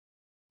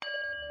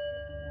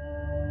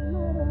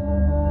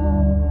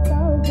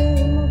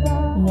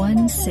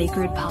One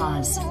Sacred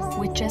Pause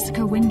with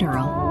Jessica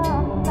Winderl.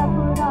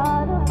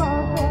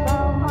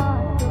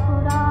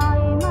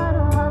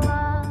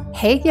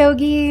 Hey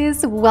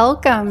yogis,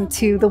 welcome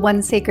to the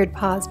One Sacred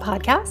Pause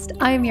podcast.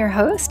 I'm your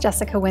host,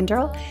 Jessica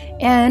Winderl,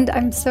 and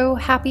I'm so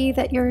happy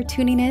that you're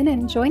tuning in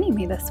and joining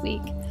me this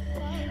week.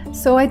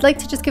 So I'd like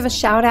to just give a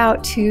shout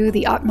out to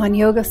the Atman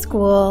Yoga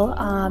School.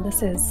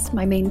 This is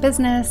my main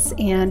business,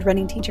 and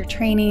running teacher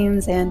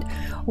trainings and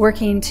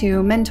working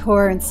to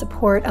mentor and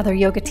support other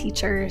yoga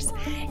teachers.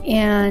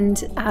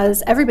 And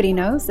as everybody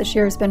knows, this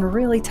year has been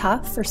really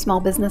tough for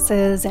small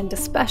businesses and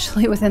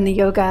especially within the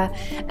yoga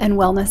and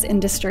wellness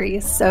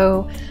industries.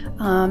 So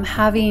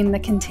having the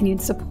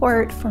continued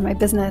support for my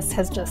business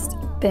has just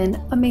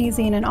been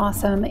amazing and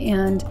awesome,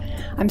 and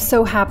I'm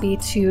so happy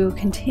to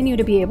continue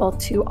to be able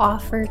to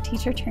offer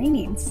teacher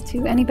trainings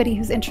to anybody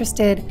who's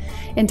interested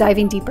in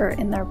diving deeper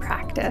in their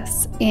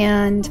practice.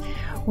 And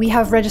we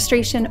have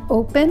registration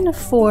open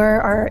for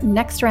our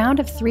next round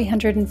of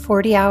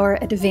 340-hour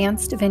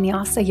advanced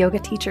Vinyasa yoga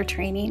teacher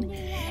training.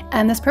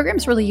 And this program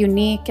is really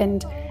unique,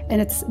 and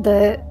it's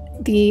the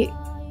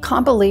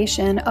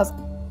compilation of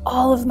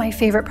all of my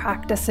favorite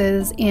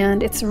practices,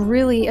 and it's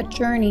really a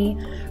journey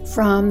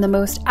from the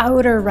most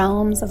outer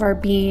realms of our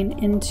being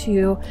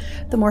into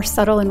the more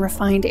subtle and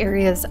refined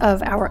areas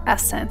of our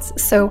essence.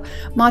 So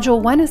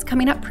Module 1 is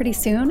coming up pretty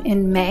soon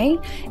in May.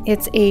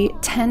 It's a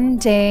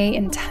 10-day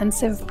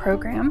intensive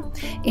program,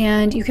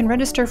 and you can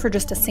register for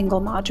just a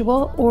single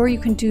module, or you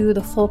can do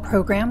the full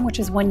program, which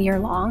is 1 year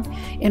long,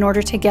 in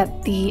order to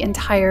get the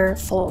entire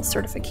full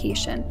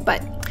certification.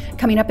 But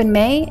coming up in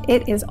May,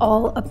 it is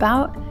all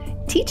about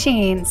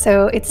teaching.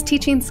 So it's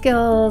teaching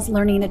skills,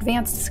 learning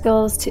advanced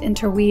skills to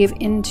interweave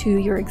into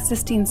your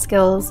existing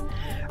skills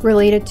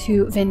related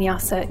to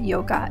Vinyasa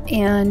yoga.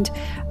 And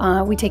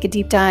we take a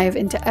deep dive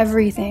into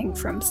everything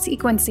from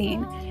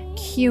sequencing,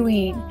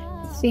 cueing,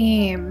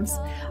 themes,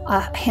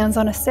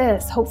 hands-on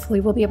assist. Hopefully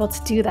we'll be able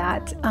to do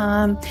that.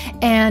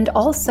 And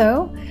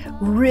also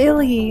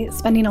really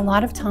spending a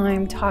lot of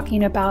time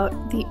talking about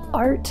the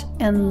art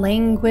and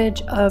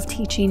language of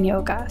teaching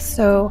yoga.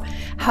 So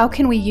how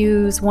can we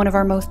use one of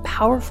our most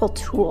powerful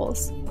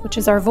tools, which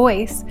is our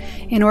voice,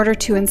 in order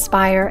to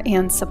inspire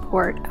and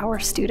support our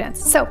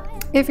students? So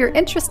if you're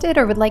interested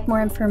or would like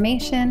more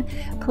information,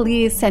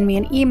 please send me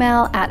an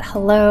email at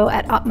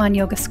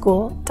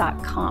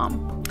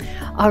hello@atmanyogaschool.com.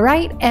 All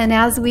right, and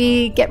as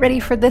we get ready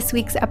for this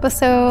week's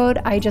episode,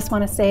 I just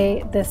want to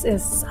say this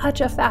is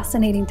such a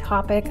fascinating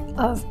topic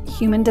of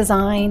human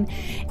design,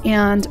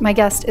 and my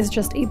guest is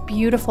just a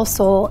beautiful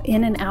soul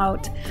in and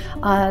out.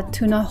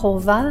 Tuna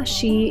Hova,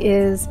 she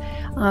is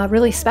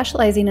really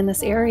specializing in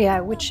this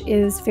area, which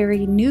is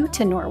very new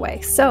to Norway.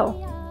 So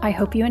I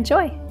hope you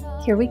enjoy.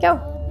 Here we go.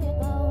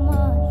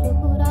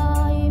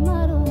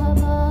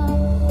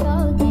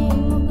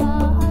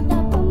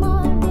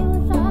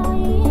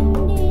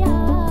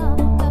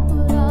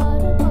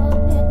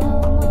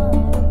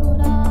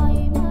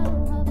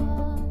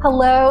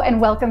 Hello,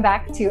 and welcome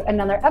back to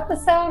another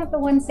episode of the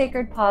One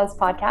Sacred Pause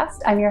podcast.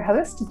 I'm your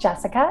host,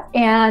 Jessica,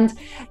 and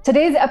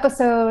today's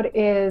episode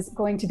is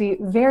going to be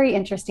very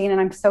interesting, and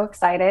I'm so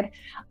excited.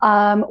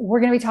 We're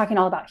going to be talking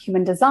all about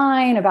human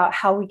design, about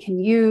how we can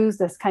use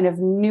this kind of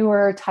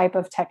newer type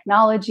of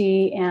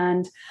technology,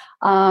 and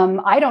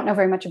I don't know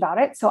very much about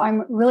it, so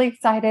I'm really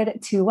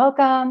excited to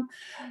welcome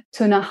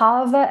Tuna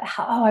Hova.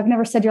 Oh, I've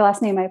never said your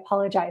last name. I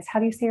apologize. How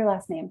do you say your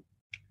last name?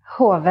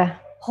 Hova.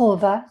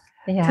 Hova.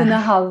 Yeah. Tuna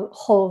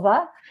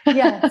Hova.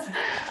 Yes,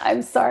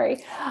 I'm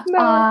sorry.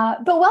 No.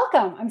 But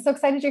welcome. I'm so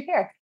excited you're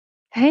here.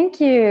 Thank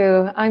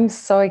you. I'm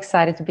so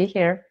excited to be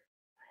here.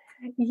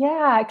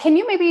 Yeah. Can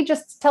you maybe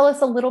just tell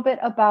us a little bit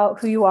about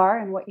who you are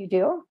and what you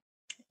do?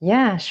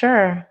 Yeah,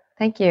 sure.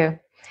 Thank you.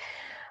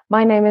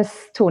 My name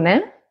is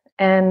Tone,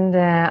 and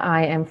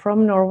I am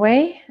from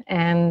Norway,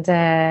 and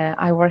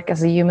I work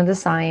as a human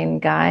design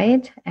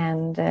guide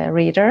and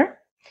reader.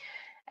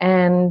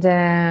 And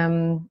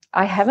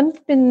I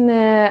haven't been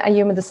a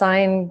human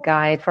design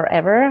guide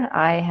forever.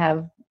 I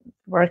have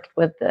worked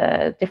with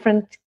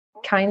different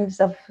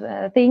kinds of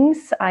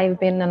things. I've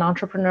been an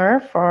entrepreneur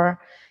for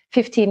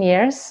 15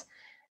 years.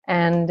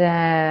 And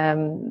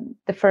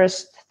the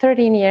first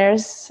 13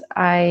 years,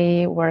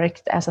 I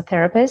worked as a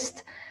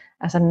therapist,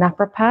 as a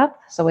napropath.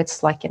 So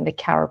it's like in the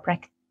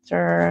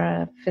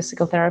chiropractor,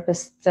 physical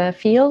therapist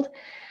field.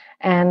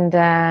 And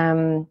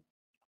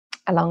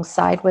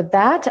alongside with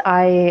that,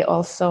 I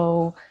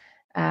also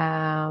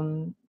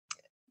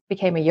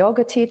became a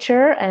yoga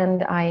teacher,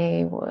 and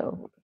I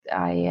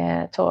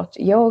taught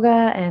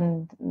yoga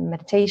and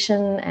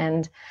meditation,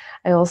 and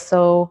I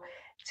also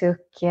took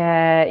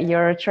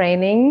your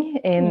training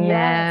in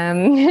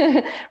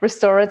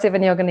restorative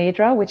and yoga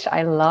nidra, which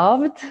I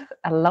loved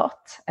a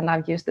lot, and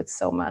I've used it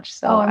so much.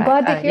 So I'm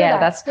glad to hear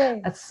that.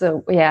 That's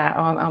so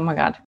oh my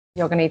God,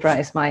 yoga nidra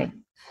is my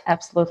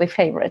absolutely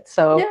favorite.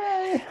 So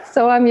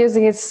I'm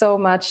using it so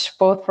much,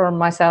 both for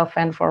myself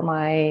and for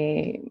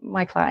my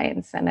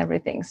clients and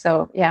everything.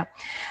 So yeah,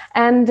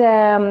 and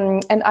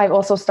I've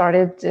also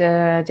started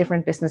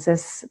different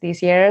businesses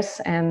these years,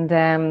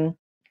 and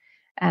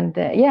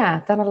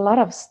done a lot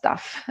of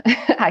stuff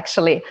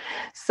actually.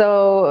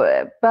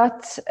 So,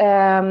 but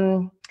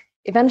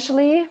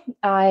eventually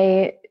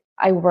I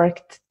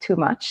worked too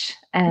much,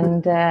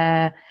 and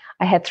I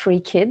had 3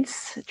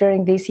 kids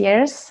during these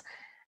years,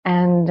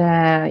 and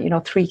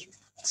 3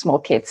 small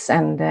kids,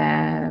 and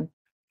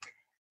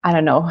I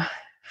don't know,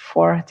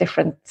 4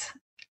 different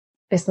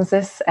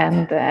businesses,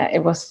 and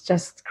it was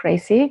just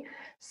crazy.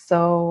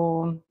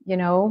 So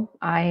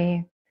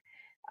I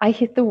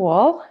hit the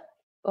wall,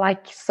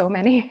 like so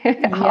many.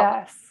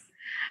 Yes.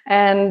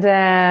 And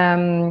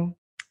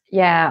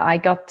I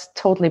got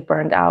totally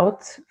burned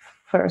out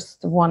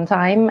first one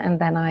time, and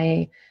then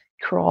I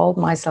crawled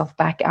myself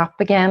back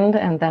up again,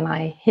 and then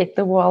I hit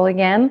the wall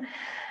again.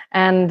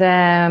 And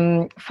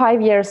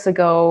 5 years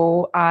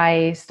ago,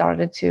 I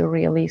started to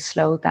really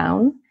slow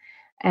down.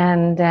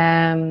 And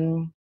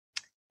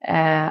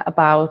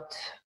about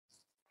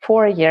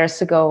 4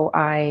 years ago,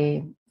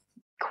 I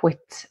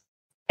quit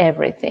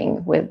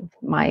everything with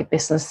my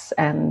business,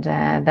 and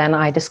then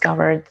I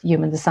discovered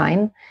human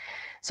design.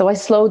 So I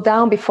slowed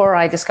down before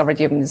I discovered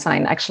human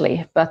design,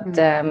 actually. But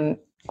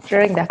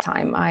during that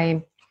time,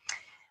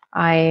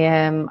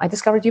 I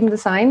discovered human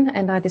design,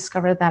 and I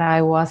discovered that I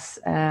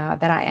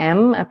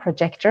am a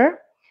projector,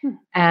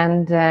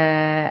 and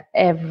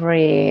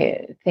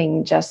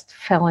everything just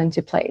fell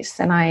into place.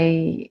 And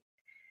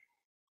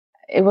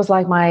it was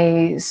like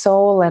my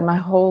soul and my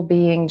whole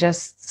being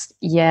just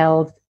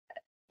yelled,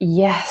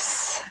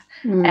 yes.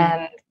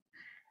 And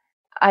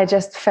I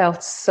just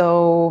felt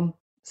so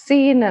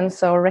seen and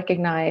so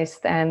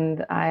recognized,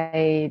 and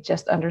I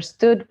just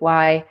understood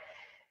why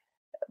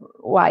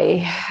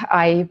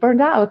I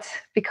burned out,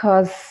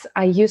 because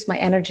I used my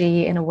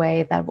energy in a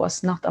way that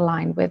was not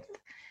aligned with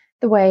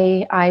the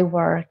way I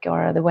work,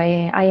 or the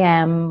way I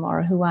am,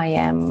 or who I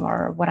am,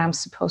 or what I'm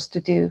supposed to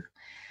do.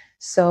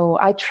 So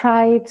I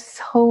tried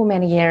so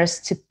many years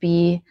to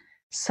be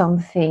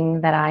something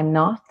that I'm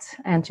not,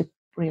 and to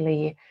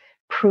really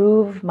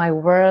prove my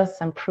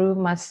worth and prove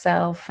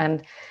myself,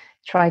 and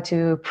try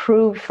to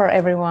prove for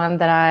everyone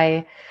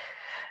that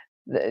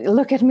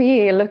look at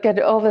me, look at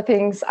all the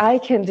things I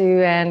can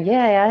do. And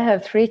I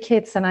have 3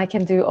 kids, and I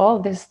can do all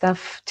this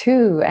stuff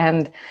too.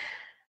 And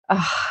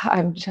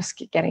I'm just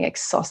getting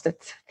exhausted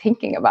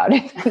thinking about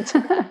it.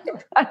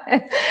 But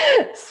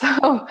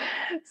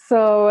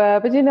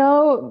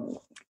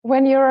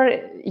when you're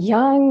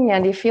young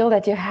and you feel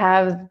that you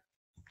have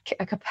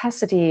a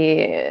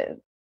capacity,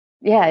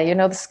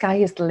 the sky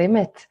is the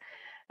limit.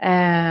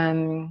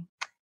 And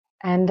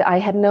I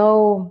had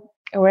no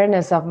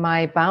awareness of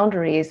my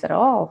boundaries at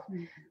all.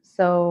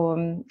 So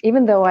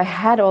even though I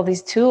had all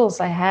these tools,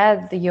 I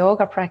had the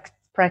yoga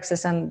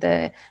practice and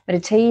the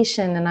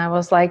meditation, and I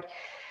was like,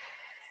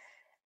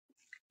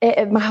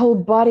 my whole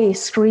body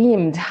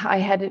screamed. I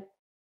had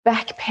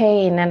back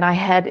pain, and I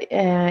had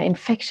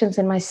infections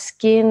in my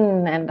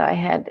skin, and I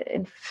had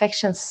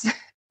infections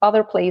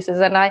other places,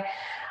 and I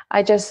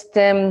just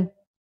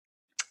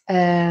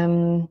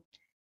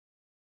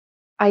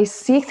I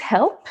sought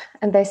help,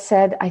 and they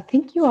said, I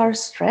think you are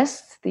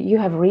stressed. You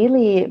have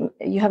many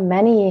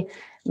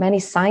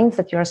signs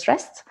that you're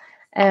stressed.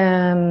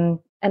 And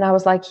I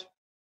was like,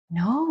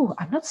 no,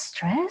 I'm not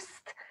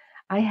stressed.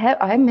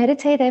 I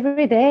meditate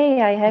every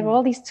day. I have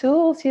all these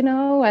tools, and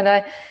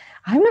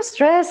I'm not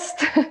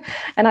stressed.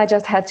 And I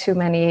just had too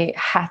many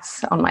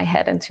hats on my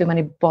head and too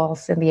many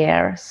balls in the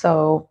air.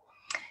 So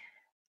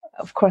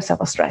of course I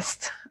was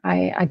stressed.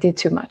 I did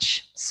too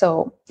much.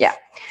 So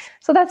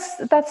so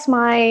that's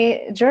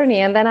my journey.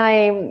 And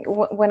then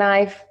when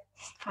I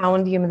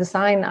found human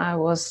design, I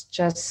was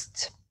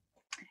just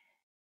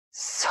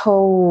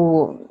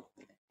so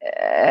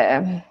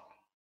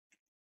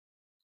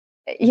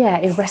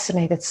it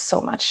resonated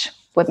so much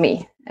with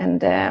me.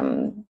 And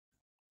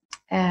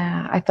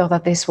I thought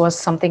that this was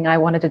something I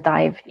wanted to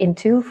dive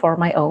into for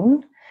my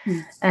own.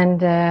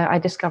 And I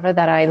discovered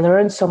that I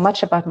learned so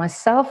much about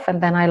myself,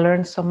 and then I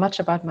learned so much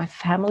about my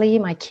family,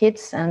 my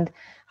kids, and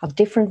how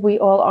different we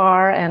all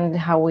are, and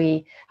how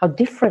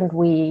different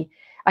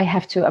I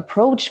have to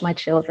approach my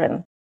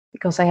children,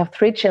 because I have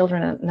 3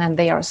 children, and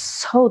they are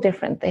so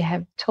different. They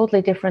have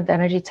totally different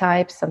energy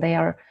types, and they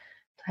have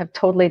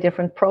totally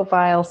different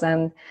profiles.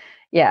 And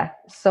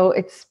so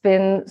it's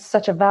been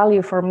such a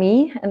value for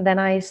me. And then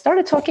I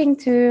started talking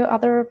to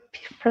other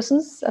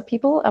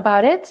people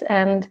about it,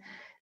 and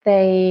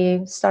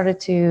they started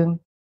to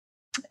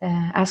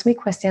ask me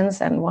questions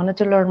and wanted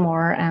to learn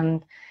more.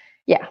 And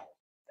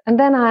and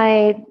then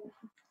I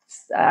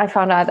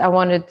found out I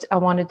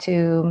wanted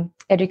to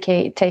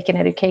take an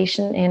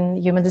education in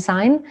human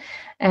design,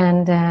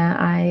 and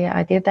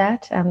I did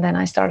that. And then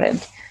I started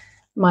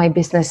my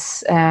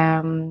business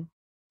soon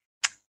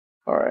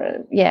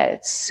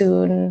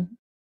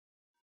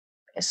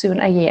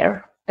a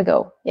year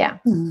ago.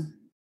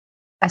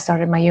 I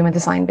started my human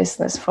design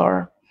business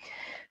for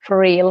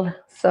real.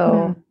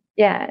 So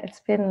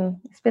it's been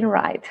a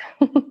ride.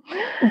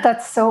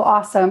 That's so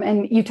awesome.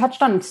 And you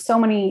touched on so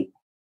many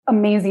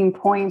amazing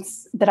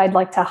points that I'd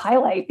like to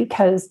highlight,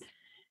 because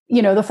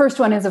the first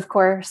one is, of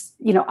course,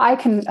 I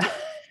can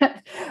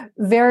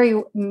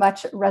very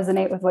much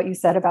resonate with what you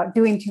said about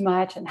doing too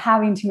much and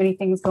having too many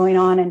things going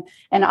on.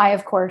 And I,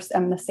 of course,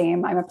 am the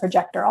same. I'm a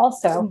projector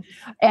also.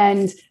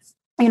 And,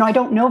 I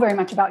don't know very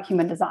much about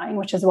human design,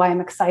 which is why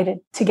I'm excited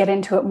to get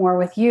into it more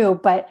with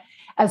you. But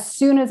as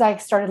soon as I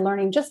started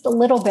learning just a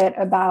little bit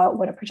about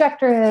what a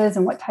projector is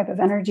and what type of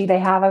energy they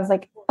have, I was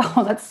like,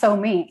 oh, that's so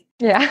me.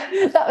 Yeah.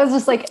 That was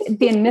just like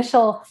the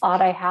initial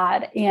thought I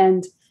had.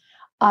 And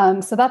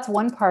so that's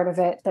one part of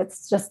it.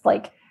 That's just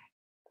like,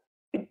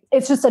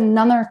 it's just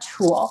another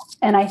tool.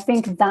 And I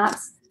think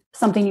that's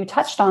something you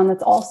touched on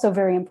that's also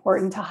very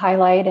important to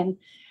highlight. And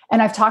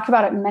I've talked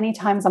about it many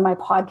times on my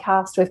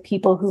podcast with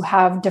people who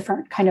have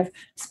different kind of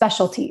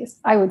specialties,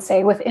 I would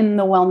say, within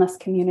the wellness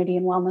community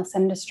and wellness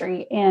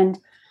industry. And,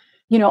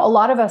 a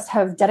lot of us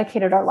have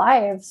dedicated our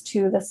lives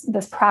to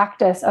this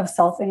practice of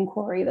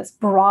self-inquiry, this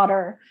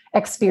broader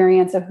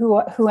experience of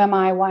who am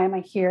I? Why am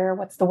I here?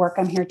 What's the work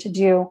I'm here to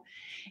do?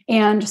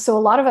 And so a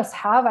lot of us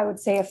have, I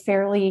would say, a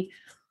fairly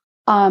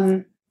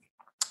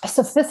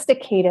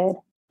sophisticated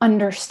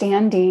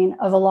understanding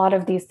of a lot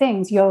of these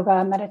things,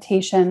 yoga,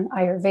 meditation,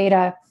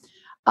 Ayurveda.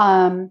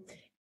 And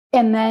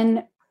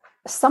then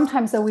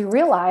sometimes though we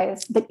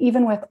realize that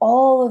even with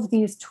all of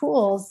these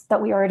tools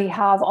that we already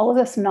have, all of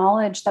this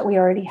knowledge that we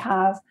already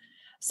have,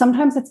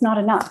 sometimes it's not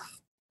enough.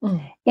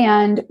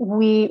 And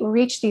we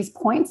reach these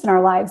points in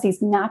our lives,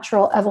 these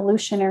natural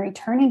evolutionary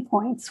turning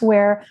points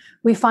where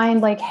we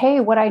find like, hey,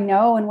 what I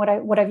know and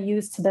what I've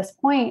used to this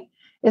point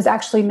is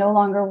actually no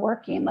longer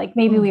working. Like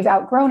maybe we've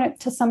outgrown it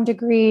to some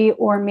degree,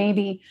 or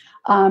maybe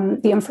the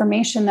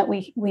information that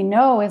we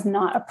know is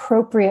not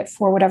appropriate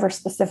for whatever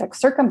specific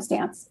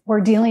circumstance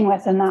we're dealing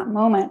with in that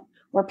moment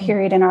or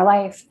period in our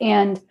life.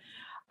 And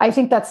I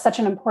think that's such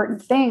an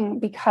important thing,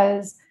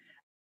 because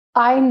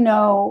I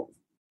know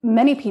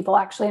many people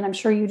actually, and I'm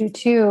sure you do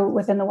too,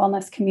 within the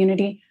wellness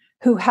community,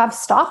 who have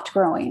stopped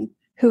growing,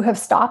 who have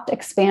stopped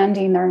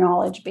expanding their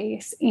knowledge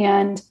base.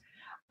 And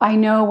I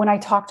know when I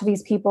talk to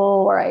these people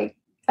or I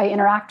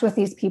interact with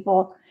these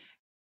people,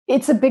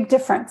 it's a big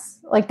difference.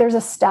 Like there's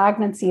a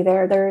stagnancy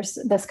there. There's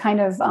this kind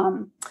of,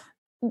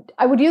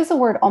 I would use the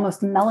word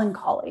almost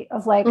melancholy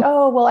of like,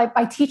 oh, well,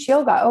 I teach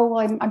yoga. Oh,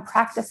 well, I'm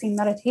practicing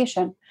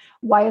meditation.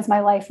 Why is my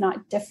life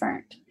not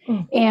different?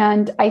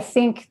 And I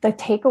think the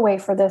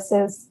takeaway for this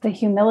is the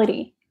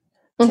humility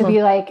to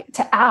be like,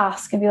 to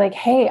ask and be like,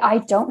 hey, I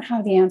don't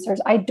have the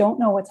answers. I don't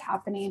know what's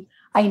happening.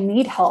 I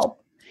need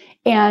help.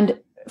 And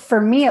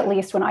for me, at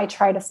least, when I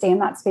try to stay in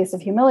that space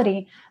of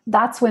humility,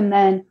 that's when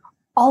then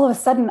all of a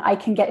sudden I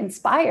can get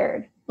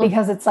inspired,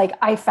 because it's like,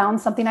 I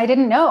found something I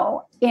didn't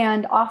know.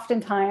 And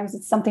oftentimes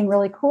it's something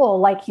really cool,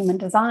 like human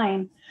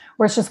design,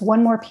 where it's just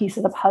one more piece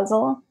of the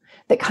puzzle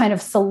that kind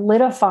of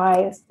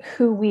solidifies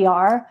who we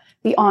are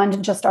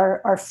beyond just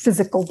our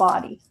physical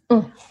body.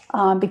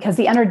 Because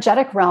the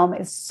energetic realm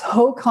is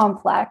so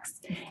complex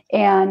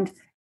and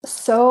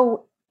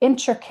so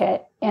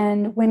intricate.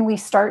 And when we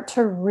start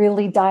to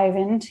really dive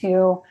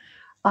into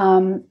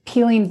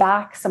peeling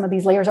back some of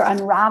these layers or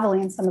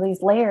unraveling some of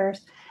these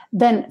layers,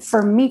 then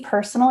for me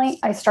personally,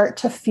 I start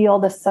to feel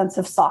this sense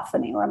of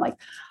softening where I'm like,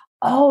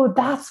 oh,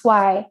 that's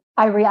why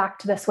I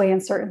react this way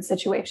in certain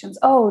situations.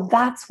 Oh,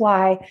 that's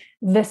why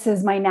this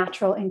is my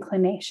natural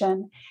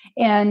inclination.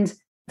 And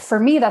for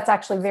me, that's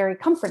actually very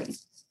comforting,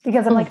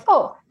 because I'm like,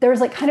 oh, there's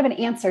like kind of an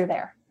answer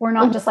there. We're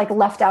not just like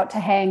left out to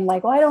hang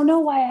like, well, I don't know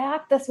why I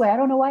act this way. I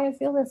don't know why I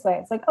feel this way.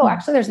 It's like, oh,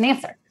 actually there's an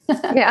answer.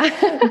 Yeah.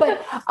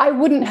 But I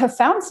wouldn't have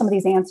found some of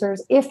these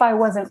answers if I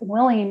wasn't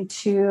willing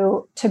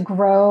to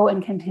grow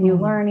and continue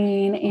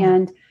learning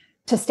and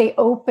to stay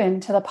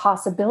open to the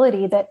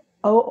possibility that,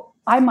 oh,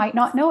 I might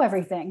not know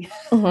everything.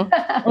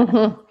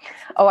 Oh,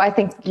 I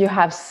think you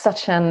have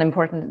such an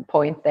important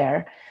point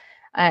there.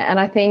 And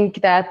I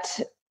think that,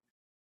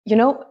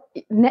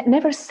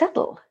 never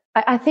settle.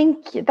 I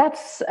think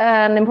that's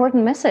an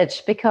important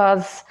message,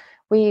 because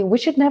we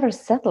should never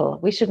settle.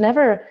 We should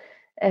never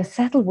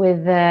settle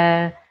with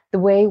the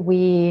way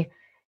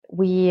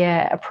we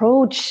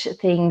approach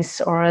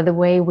things or the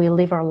way we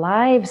live our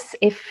lives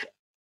if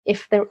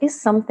there is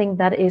something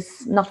that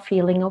is not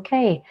feeling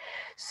okay.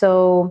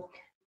 So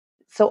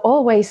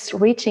always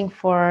reaching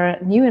for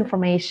new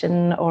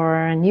information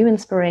or new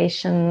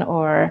inspiration,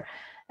 or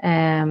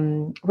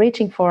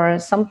reaching for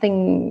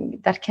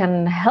something that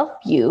can help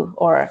you.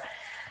 Or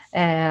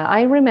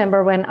I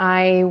remember when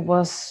I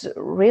was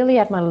really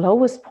at my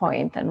lowest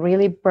point and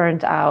really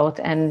burnt out,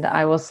 and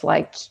I was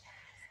like,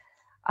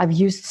 I've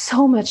used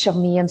so much of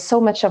me and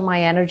so much of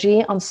my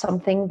energy on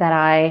something that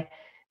I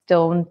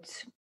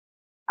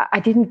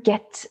didn't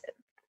get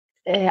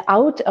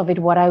out of it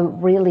what I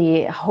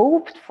really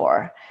hoped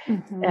for.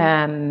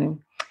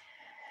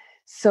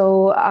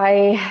 So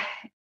I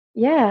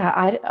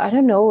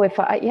don't know if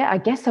I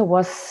guess I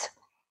was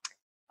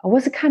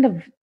a kind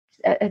of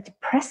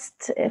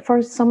depressed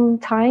for some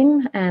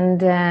time,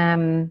 and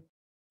I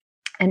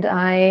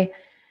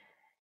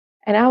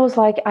was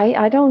like,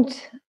 I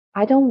don't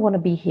want to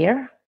be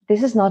here.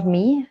 This is not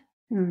me.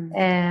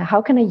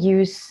 How can I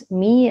use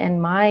me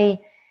and my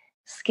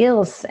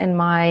skills and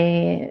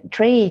my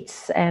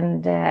traits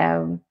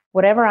and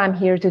whatever I'm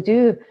here to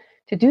do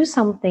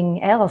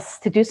something else,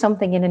 to do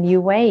something in a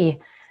new way.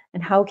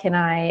 And how can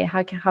I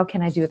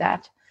do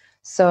that?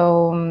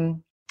 So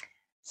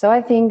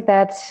I think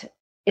that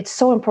it's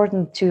so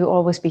important to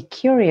always be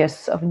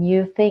curious of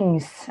new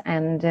things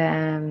and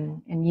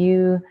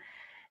new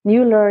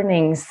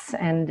learnings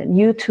and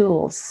new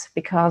tools,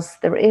 because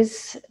there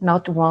is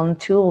not one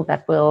tool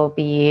that will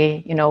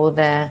be,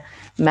 the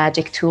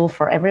magic tool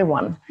for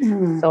everyone.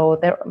 So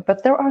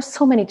there are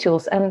so many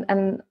tools,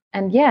 and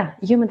yeah,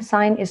 human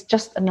design is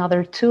just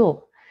another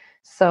tool.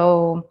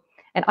 So,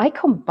 and I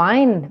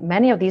combine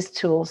many of these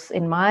tools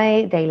in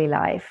my daily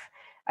life.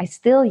 I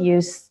still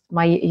use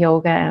my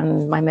yoga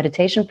and my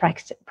meditation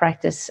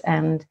practice,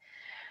 and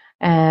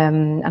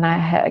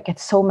I get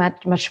so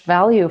much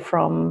value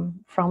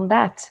from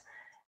that.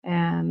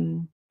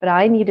 But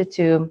I needed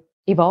to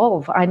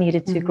evolve. I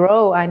needed to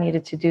grow. I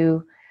needed to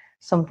do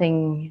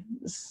something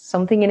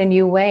in a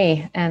new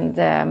way, and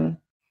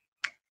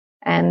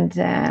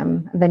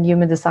then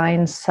human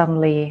design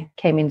suddenly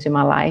came into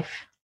my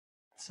life.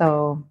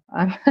 So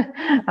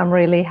I'm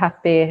really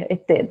happy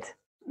it did.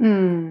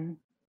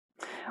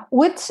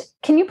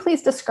 Can you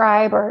please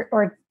describe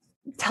or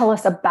tell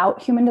us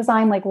about human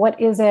design? Like, what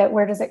is it?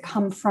 Where does it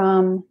come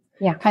from?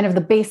 Yeah. Kind of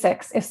the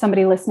basics, if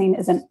somebody listening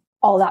isn't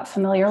all that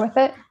familiar with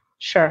it.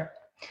 Sure.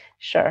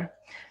 So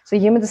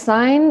human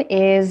design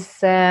is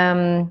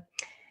kind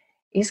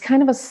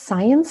of a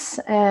science.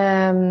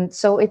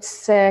 So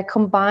it's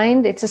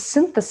combined, it's a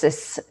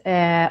synthesis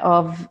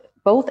of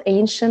both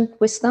ancient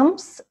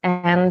wisdoms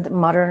and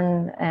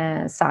modern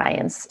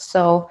science.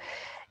 So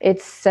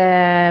it's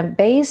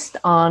based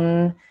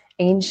on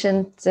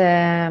ancient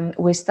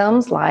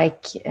wisdoms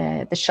like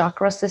the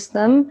chakra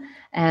system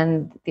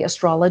and the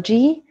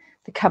astrology,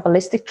 the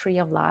Kabbalistic tree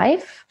of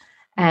life,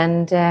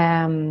 and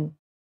the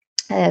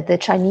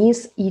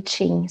Chinese I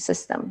Ching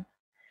system.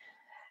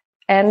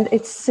 And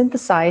it's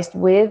synthesized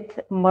with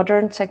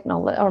modern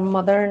technology or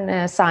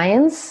modern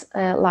science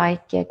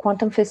like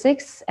quantum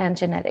physics and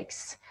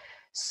genetics.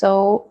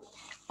 So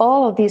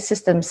all of these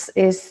systems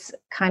is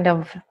kind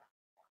of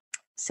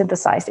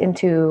synthesized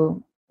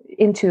into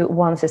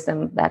one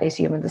system, that is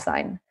human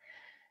design.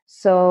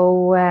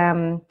 So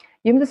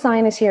human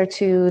design is here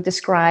to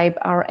describe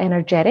our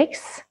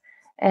energetics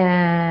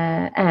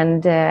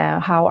and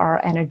how our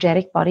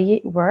energetic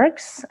body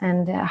works,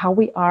 and how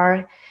we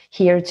are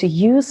here to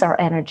use our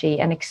energy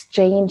and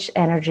exchange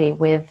energy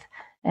with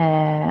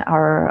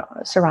our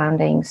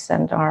surroundings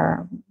and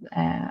our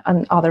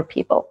and other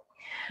people.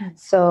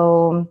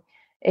 So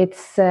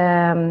it's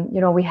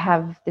we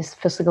have this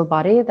physical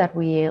body that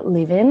we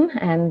live in,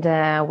 and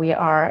we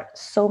are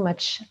so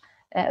much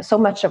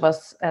of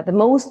us, the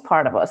most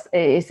part of us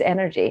is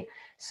energy.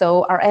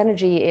 So our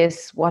energy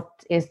is what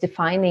is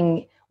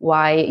defining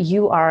why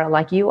you are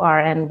like you are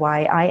and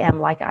why I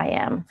am like I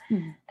am.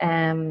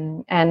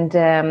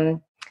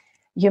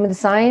 Human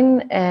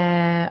design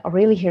are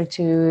really here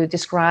to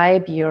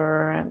describe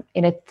your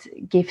innate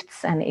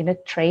gifts and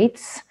innate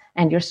traits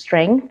and your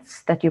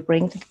strengths that you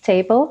bring to the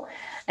table.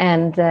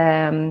 And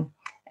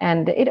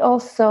it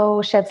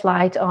also sheds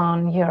light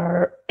on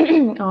your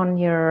on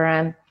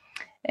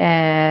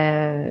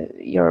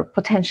your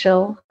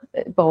potential,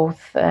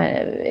 both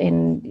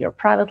in your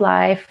private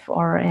life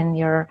or in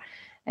your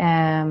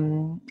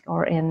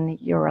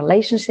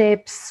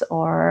relationships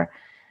or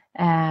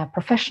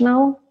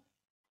professional.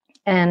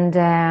 And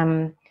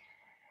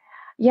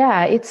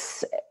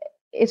it's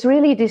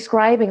really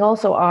describing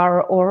also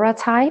our aura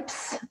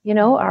types,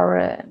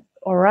 our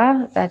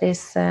aura that is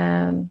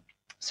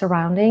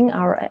surrounding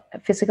our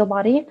physical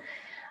body.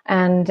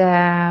 And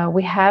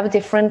we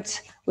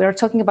are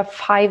talking about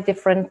 5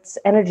 different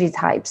energy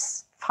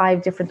types,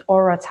 5 different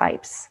aura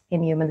types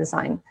in human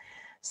design.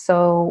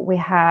 So we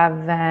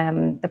have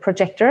the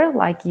projector,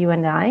 like you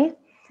and I,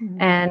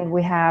 and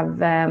we have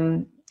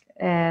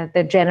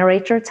the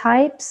generator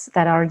types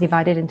that are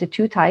divided into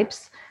 2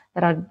 types,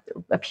 that are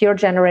a pure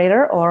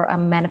generator or a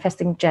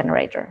manifesting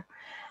generator.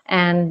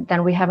 And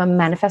then we have a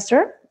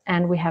manifestor,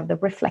 and we have the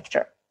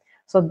reflector.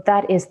 So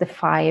that is the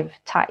 5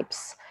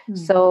 types.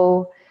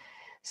 So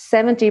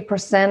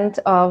 70%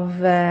 of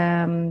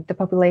the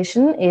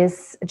population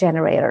is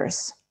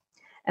generators.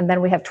 And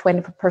then we have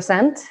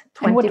 20%.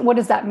 And what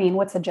does that mean?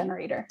 What's a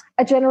generator?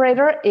 A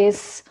generator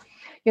is,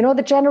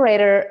 the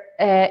generator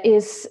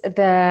is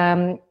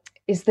the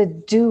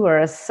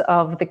doers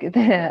of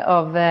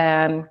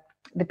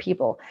the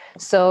people.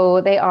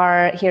 So they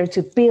are here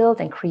to build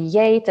and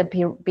create and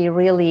be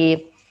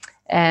really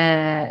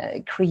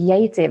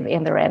creative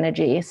in their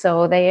energy.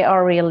 So they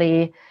are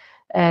really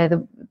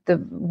the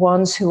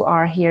ones who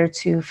are here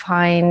to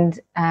find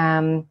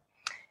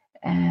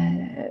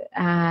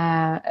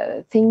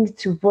things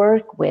to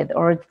work with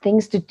or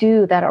things to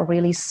do that are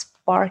really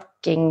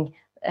sparking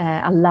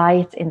a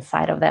light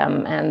inside of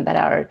them, and that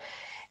are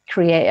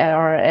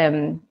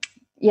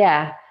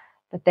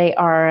that they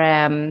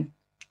are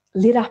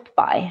lit up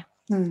by.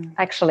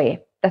 Actually,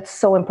 that's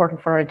so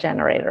important for a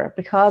generator,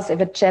 because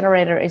if a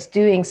generator is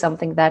doing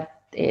something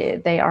that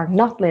they are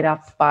not lit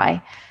up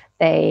by,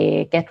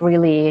 they get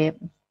really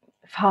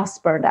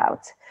fast burned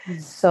out.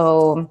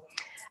 So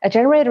a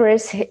generator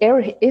is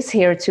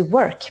here to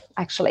work,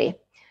 actually,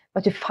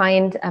 but to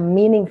find a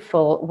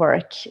meaningful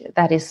work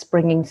that is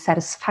bringing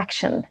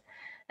satisfaction.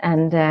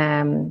 And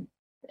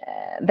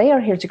they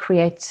are here to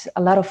create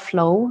a lot of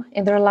flow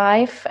in their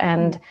life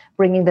and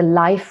bringing the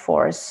life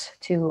force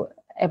to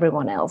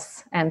everyone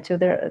else and to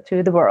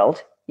the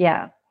world.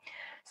 Yeah.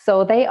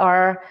 So they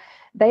are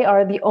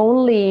the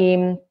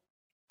only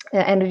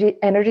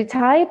energy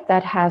type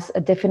that has a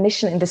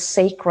definition in the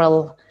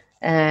sacral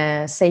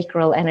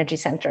energy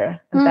center.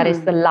 That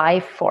is the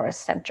life force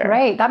center.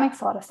 Right. That makes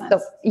a lot of sense.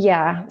 So,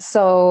 yeah.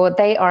 So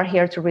they are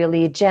here to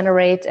really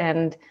generate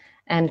and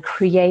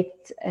create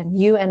a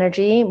new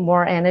energy,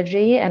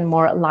 and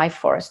more life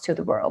force to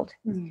the world.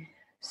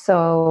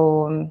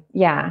 So,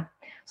 yeah.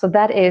 So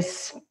that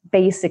is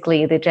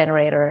basically the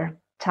generator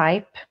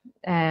type.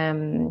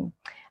 And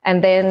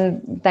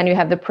then you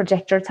have the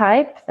projector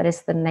type. That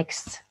is the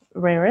next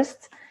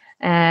rarest.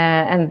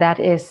 And that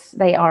is,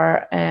 they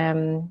are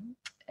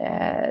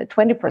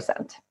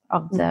 20%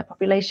 of the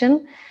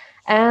population.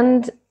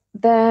 And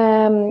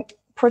the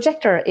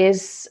projector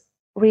is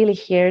really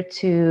here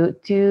to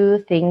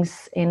do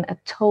things in a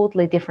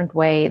totally different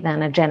way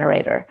than a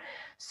generator.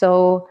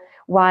 So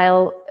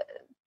while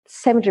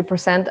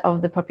 70%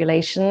 of the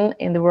population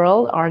in the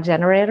world are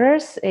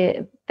generators,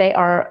 they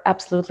are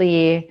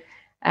absolutely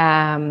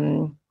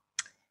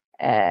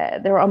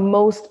there are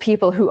most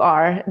people who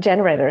are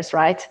generators,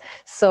 right?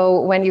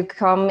 So when you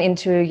come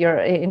into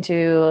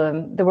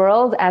the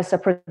world as a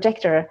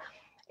projector,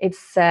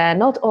 it's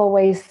not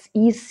always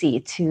easy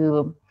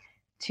to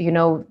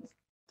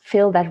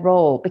fill that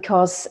role,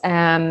 because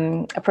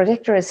a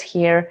projector is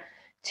here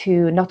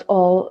to not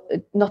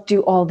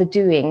do all the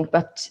doing,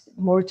 but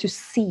more to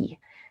see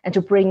and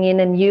to bring in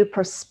a new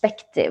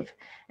perspective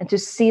and to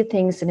see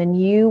things in a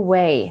new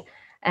way.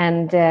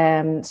 And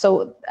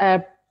so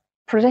a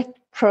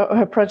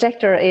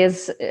projector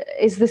is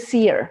the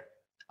seer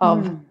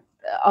of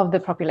the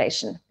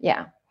population.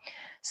 Yeah.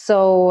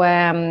 So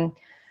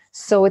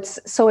it's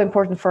so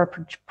important for a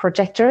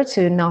projector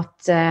to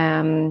not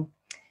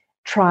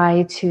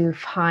try to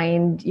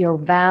find your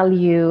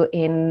value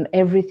in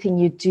everything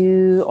you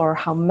do or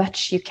how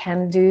much you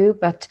can do,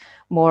 but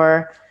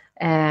more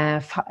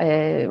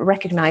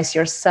recognize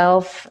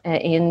yourself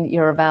in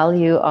your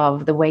value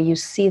of the way you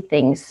see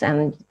things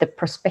and the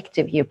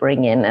perspective you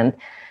bring in,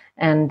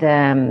 and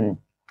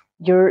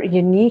your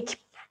unique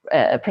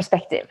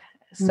perspective.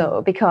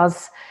 So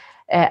because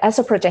as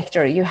a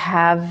projector, you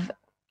have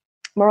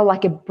more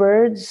like a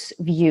bird's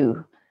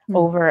view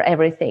over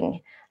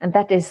everything. And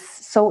that is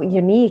so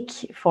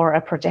unique for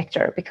a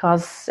projector,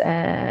 because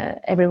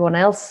everyone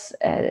else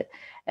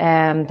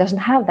doesn't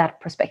have that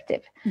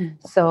perspective.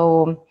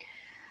 So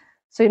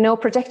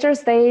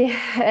projectors, they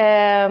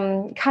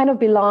kind of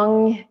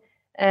belong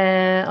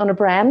on a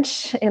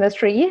branch in a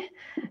tree,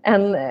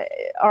 and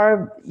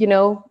are,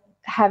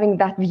 having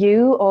that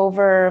view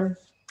over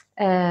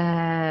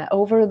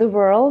the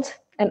world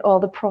and all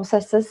the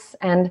processes,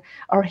 and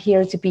are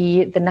here to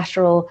be the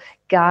natural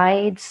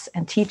guides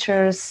and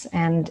teachers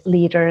and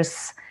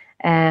leaders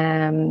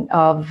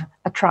of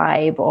a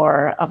tribe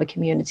or of a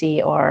community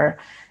or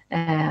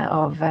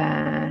of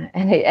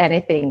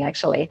anything,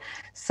 actually.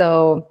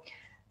 So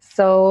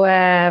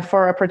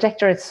for a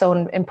projector, it's so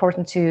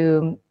important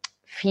to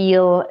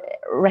feel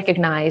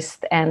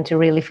recognized and to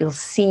really feel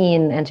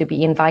seen and to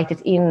be invited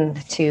in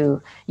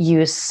to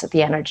use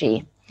the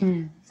energy.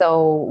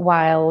 So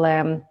while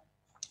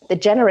the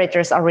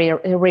generators are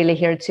really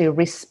here to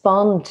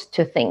respond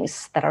to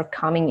things that are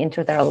coming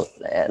into their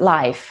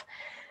life,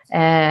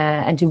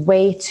 and to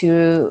wait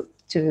to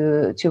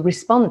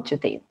respond to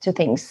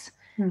things,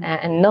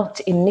 and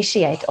not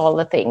initiate all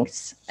the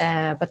things,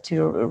 but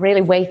to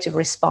really wait to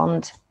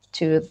respond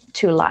to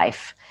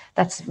life.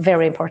 That's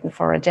very important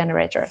for a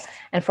generator.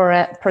 And for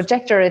a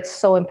projector, it's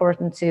so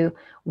important to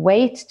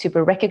wait to be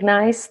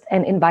recognized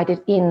and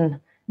invited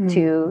in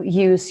to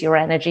use your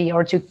energy,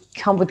 or to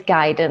come with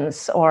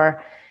guidance,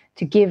 or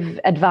to give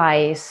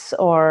advice,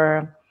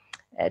 or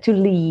to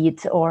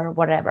lead, or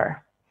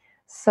whatever.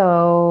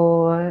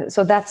 So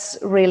that's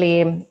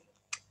really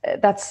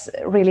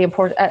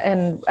important,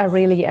 and a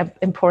really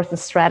important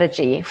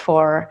strategy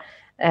for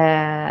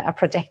a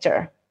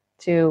projector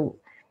to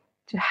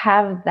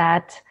have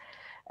that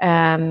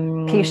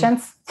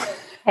patience.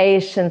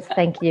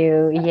 Thank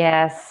you.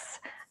 Yes,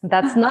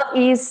 that's not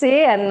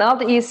easy, and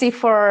not easy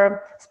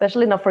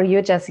especially not for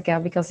you, Jessica,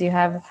 because you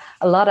have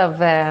a lot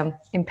of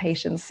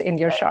impatience in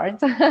your chart.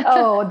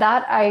 Oh,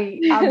 that I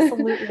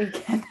absolutely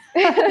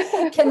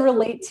can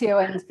relate to.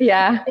 And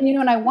yeah,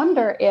 and I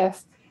wonder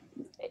if,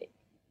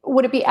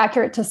 would it be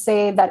accurate to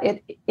say that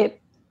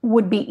it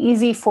would be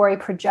easy for a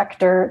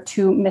projector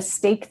to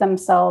mistake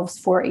themselves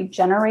for a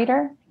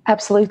generator?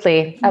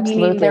 Absolutely.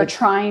 Meaning they're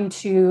trying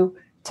to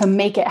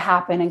make it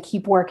happen and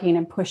keep working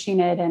and pushing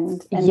it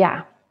and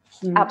yeah.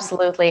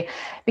 Absolutely.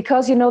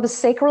 Because, the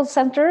sacral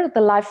center,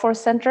 the life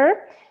force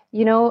center,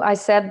 I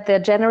said the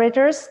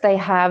generators, they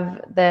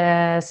have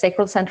the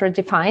sacral center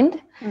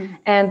defined,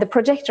 and the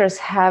projectors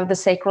have the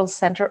sacral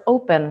center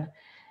open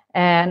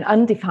and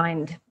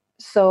undefined.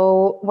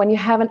 So when you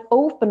have an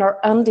open or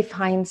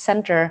undefined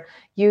center,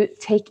 you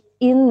take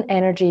in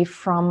energy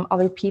from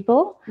other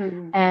people,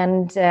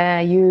 and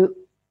you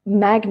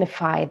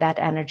magnify that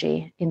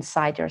energy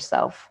inside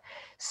yourself.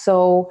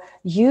 So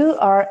you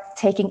are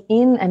taking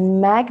in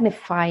and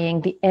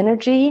magnifying the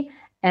energy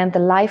and the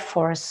life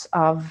force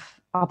of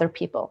other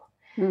people.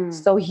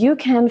 So you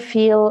can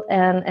feel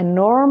an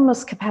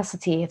enormous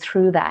capacity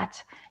through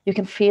that. You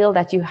can feel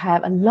that you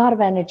have a lot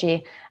of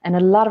energy and a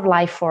lot of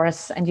life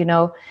force, and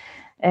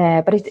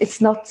but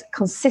it's not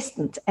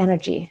consistent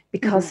energy,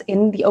 because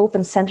in the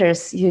open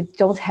centers, you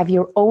don't have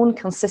your own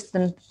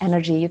consistent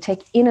energy. You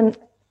take in and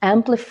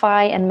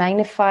amplify and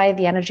magnify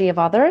the energy of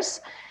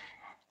others,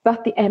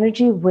 but the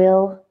energy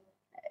will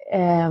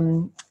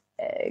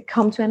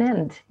come to an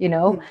end,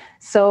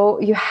 So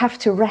you have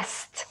to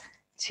rest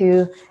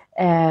to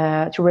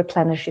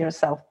replenish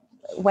yourself.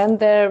 When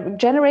the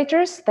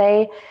generators,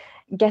 they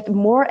get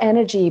more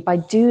energy by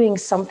doing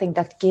something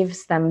that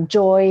gives them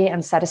joy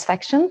and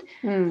satisfaction.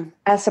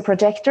 As a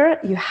projector,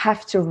 you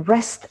have to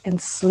rest and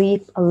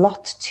sleep a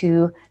lot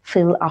to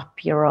fill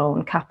up your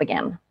own cup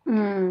again.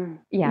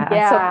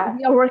 Yeah. So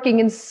we are working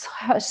in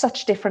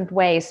such different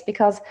ways,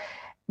 because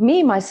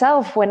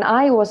myself, when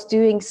I was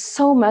doing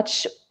so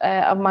much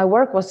of my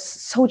work was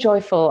so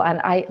joyful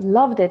and I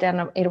loved it,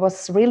 and it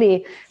was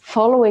really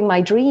following my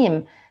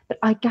dream, but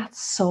I got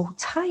so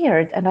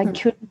tired and I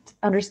couldn't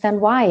understand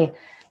why.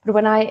 But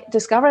when I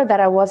discovered that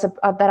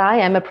I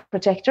am a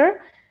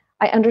projector,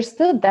 I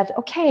understood that,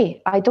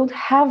 okay, I don't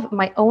have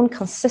my own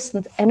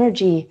consistent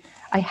energy.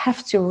 I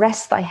have to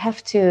rest. I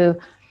have to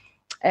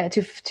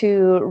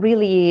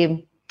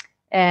really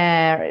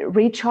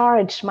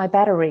recharge my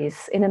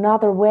batteries in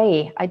another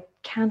way. I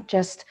can't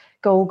just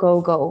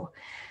go.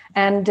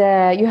 And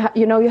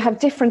you have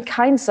different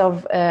kinds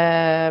of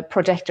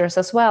projectors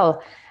as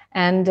well.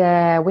 And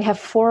we have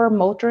 4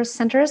 motor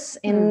centers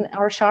in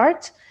our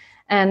chart.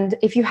 And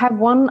if you have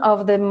one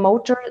of the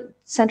motor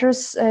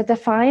centers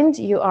defined,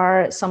 you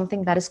are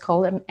something that is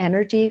called an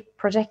energy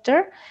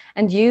projector.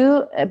 And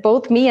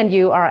both me and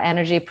you are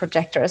energy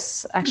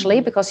projectors, actually,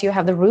 because you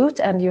have the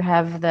root and you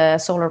have the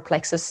solar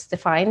plexus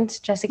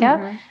defined,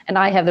 Jessica, and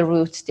I have the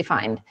root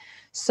defined.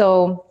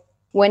 So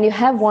when you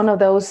have one of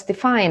those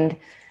defined,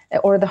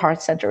 or the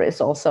heart center is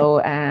also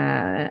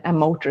a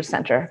motor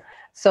center.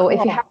 So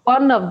if you have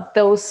one of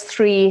those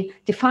 3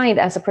 defined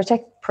as a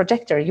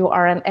projector, you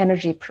are an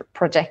energy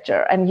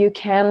projector, and you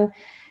can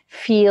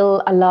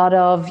feel a lot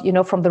of,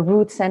 from the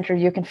root center,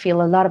 you can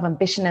feel a lot of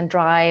ambition and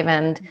drive,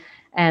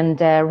 and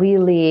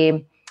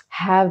really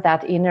have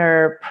that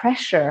inner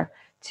pressure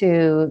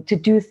to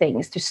do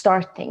things, to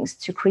start things,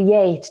 to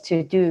create,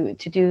 to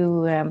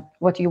do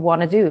what you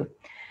want to do.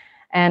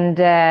 And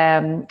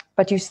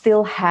but you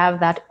still have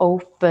that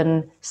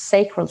open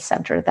sacral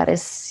center that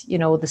is,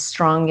 the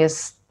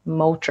strongest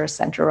motor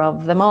center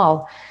of them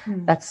all.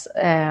 That's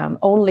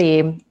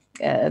only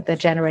the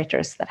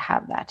generators that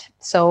have that.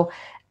 So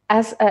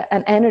as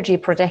an energy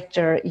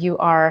projector, you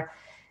are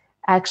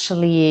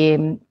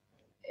actually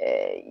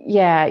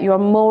you are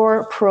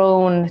more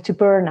prone to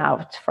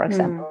burnout, for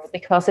example,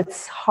 because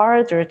it's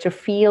harder to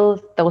feel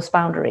those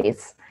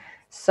boundaries.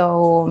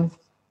 So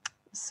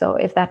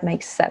if that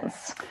makes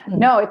sense.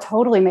 No, it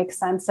totally makes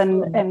sense.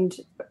 And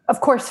of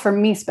course, for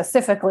me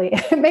specifically,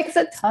 it makes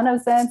a ton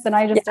of sense. And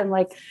I just am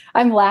like,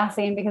 I'm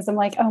laughing because I'm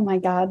like, oh my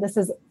God, this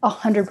is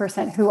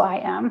 100% who I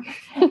am.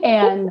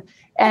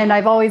 And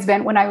I've always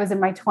been, when I was in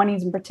my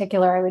 20s in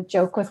particular, I would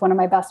joke with one of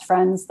my best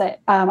friends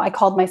that I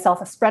called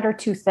myself a spreader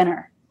too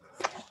thinner.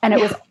 And it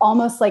was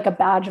almost like a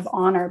badge of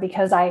honor,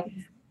 because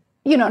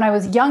and I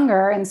was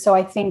younger. And so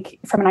I think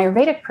from an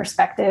Ayurvedic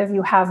perspective,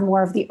 you have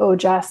more of the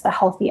ojas, the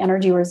healthy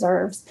energy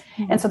reserves.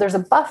 And so there's a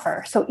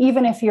buffer. So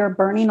even if you're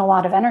burning a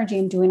lot of energy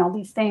and doing all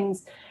these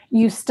things,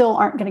 you still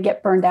aren't going to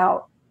get burned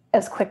out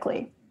as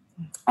quickly.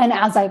 And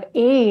as I've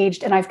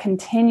aged and I've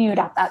continued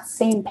at that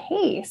same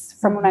pace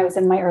from when I was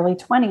in my early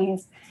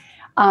 20s,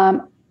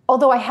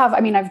 although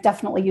I've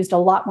definitely used a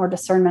lot more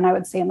discernment, I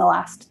would say, in the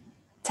last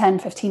 10,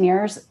 15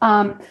 years.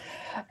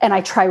 And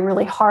I try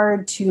really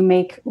hard to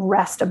make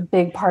rest a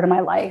big part of my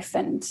life.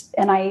 And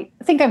I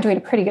think I'm doing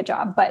a pretty good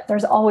job, but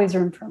there's always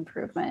room for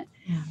improvement.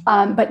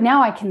 But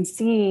now I can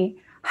see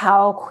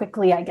how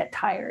quickly I get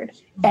tired,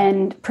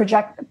 and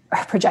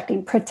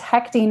protecting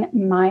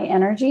my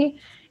energy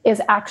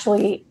is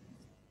actually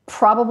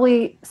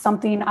probably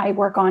something I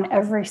work on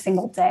every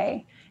single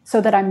day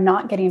so that I'm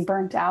not getting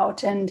burnt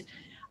out. And,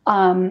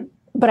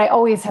 but I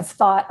always have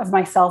thought of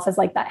myself as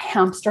like that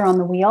hamster on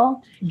the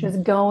wheel,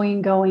 just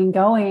going.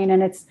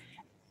 And it's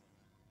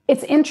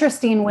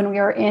interesting when we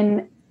are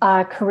in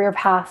a career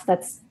path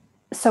that's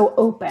so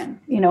open,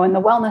 in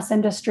the wellness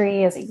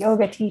industry, as a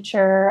yoga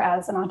teacher,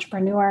 as an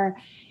entrepreneur,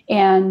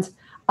 and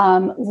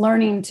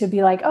learning to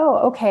be like,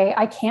 oh, okay,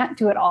 I can't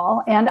do it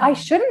all. And I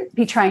shouldn't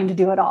be trying to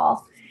do it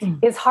all.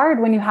 is hard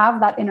when you have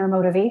that inner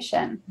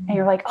motivation and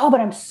you're like, oh, but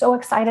I'm so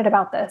excited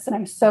about this. And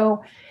I'm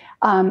so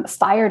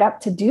fired up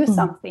to do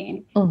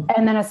something.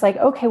 And then it's like,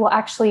 okay, well,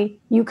 actually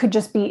you could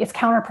just be, it's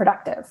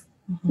counterproductive.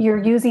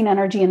 You're using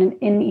energy in an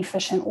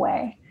inefficient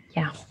way.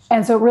 Yeah.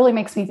 And so it really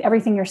makes me,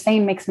 everything you're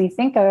saying makes me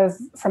think of,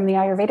 from the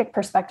Ayurvedic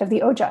perspective,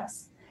 the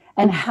ojas.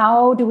 And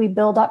how do we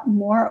build up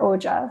more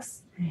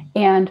ojas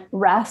and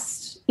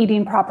rest,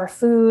 eating proper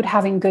food,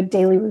 having good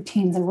daily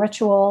routines and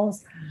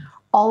rituals.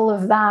 All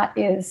of that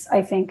is,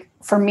 I think,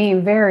 for me,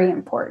 very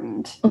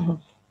important.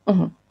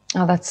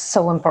 Oh, that's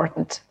so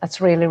important.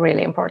 That's really,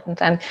 really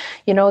important. And,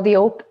 you know, the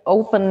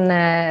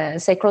open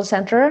sacral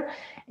center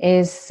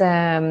is,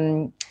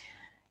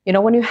 you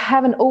know, when you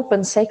have an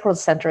open sacral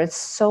center, it's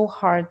so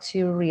hard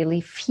to really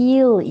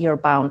feel your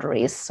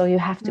boundaries. So you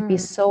have to be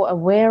so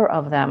aware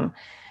of them,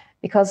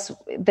 because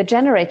the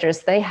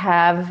generators, they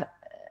have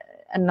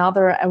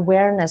another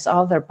awareness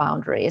of their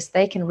boundaries.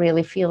 They can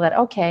really feel that,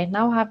 okay,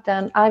 now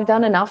I've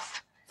done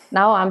enough.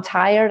 Now I'm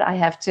tired. I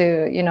have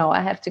to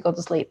go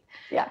to sleep.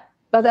 Yeah.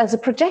 But as a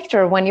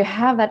projector, when you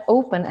have that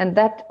open, and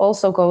that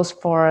also goes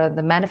for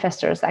the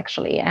manifestors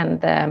actually,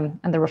 and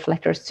the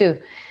reflectors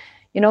too,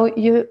 you know,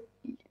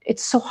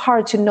 it's so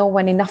hard to know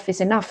when enough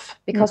is enough,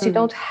 because you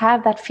don't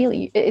have that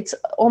feeling. It's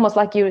almost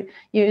like you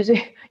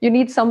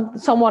need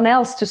someone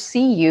else to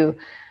see you,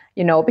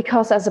 you know,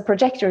 because as a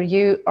projector,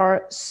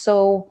 you're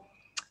so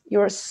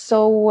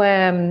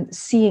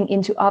seeing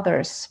into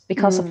others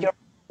because of your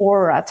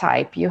aura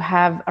type. You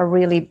have a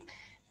really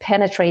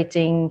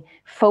penetrating,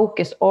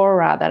 focused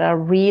aura that are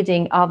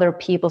reading other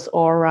people's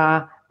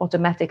aura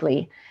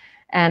automatically.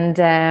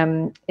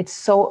 And it's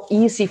so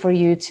easy for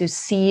you to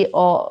see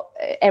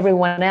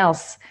everyone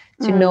else,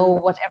 to know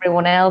what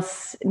everyone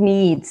else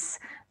needs.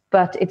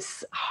 But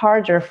it's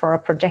harder for a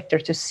projector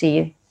to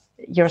see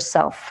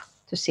yourself,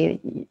 to see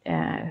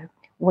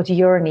what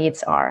your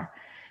needs are.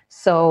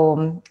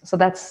 So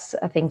that's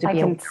a thing to be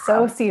aware of. I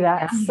can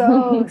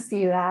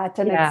see that.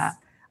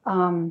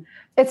 And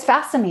it's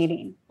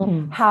fascinating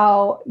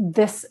how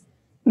this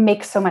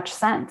makes so much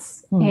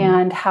sense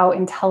and how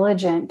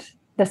intelligent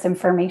this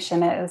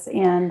information is.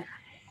 And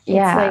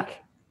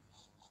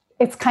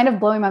it's kind of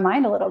blowing my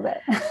mind a little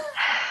bit.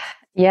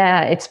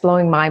 Yeah, it's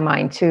blowing my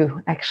mind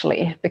too,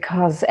 actually,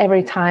 because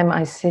every time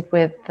I sit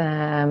with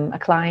a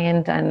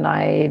client and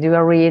I do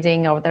a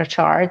reading of their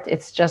chart,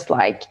 it's just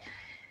like,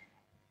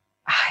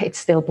 it's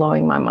still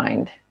blowing my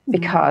mind,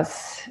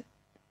 because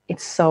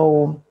it's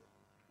so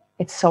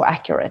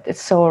accurate.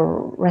 It's so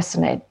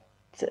resonating,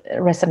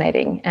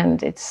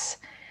 and it's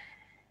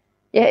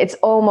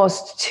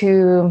almost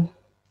too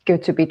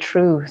good to be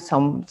true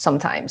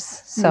sometimes.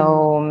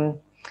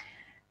 So,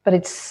 but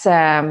it's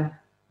an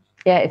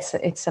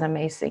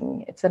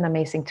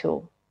amazing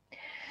tool.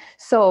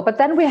 So, but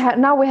then we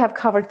have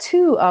covered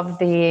 2 of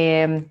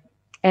the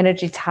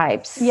energy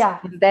types. Yeah.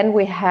 And then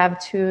we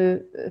have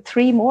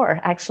 3 more,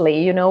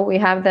 actually. You know, we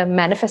have the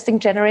manifesting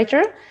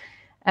generator,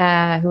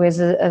 who is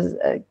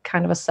a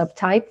kind of a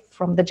subtype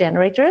from the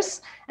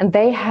generators, and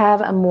they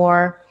have a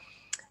more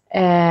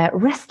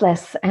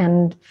restless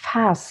and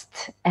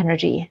fast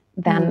energy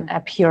than a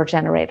pure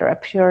generator. A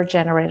pure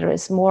generator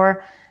is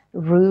more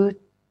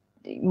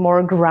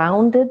more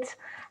grounded,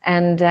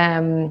 and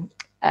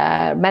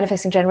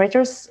manifesting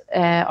generators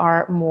there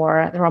are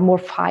more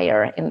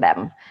fire in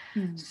them.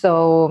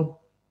 So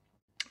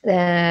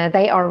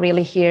they are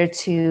really here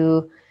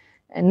to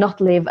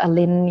not live a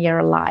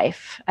linear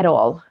life at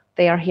all.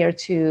 They are here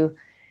to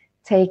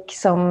take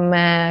some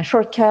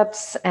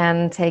shortcuts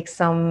and take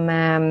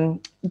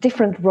some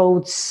different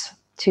roads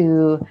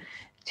to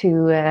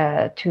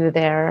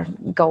their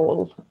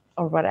goal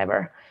or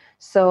whatever.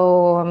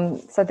 So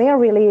they are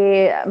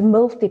really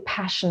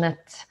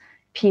multi-passionate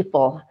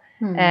people.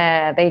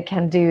 They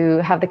can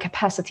have the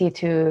capacity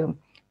to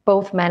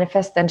both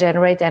manifest and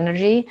generate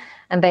energy,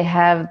 and they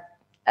have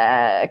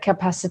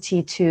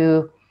capacity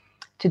to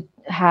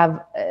have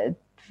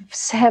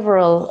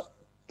several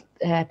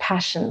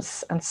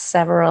passions and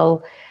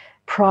several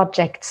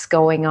projects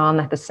going on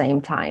at the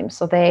same time.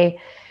 So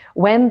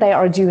when they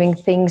are doing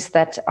things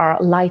that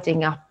are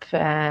lighting up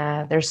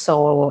their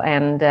soul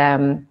and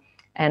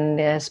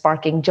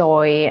sparking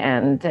joy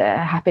and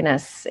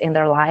happiness in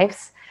their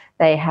lives,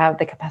 they have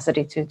the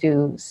capacity to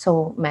do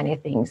so many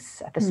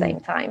things at the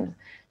same time.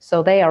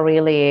 So they are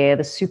really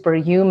the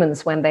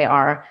superhumans when they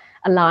are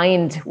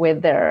aligned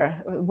with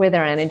their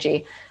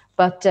energy.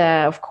 But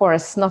of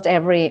course, not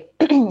every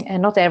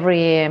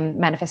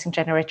manifesting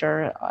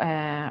generator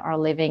are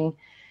living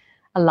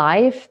a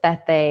life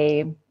that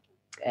they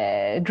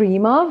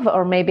dream of,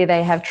 or maybe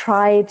they have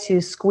tried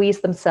to squeeze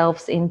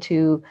themselves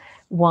into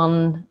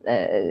one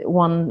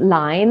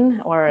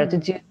line, or to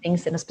do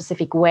things in a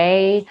specific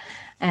way,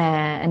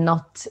 and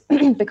not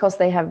because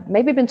they have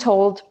maybe been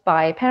told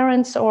by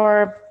parents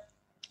or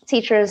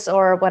teachers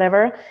or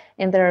whatever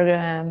in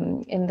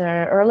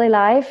their early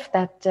life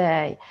that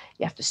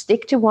you have to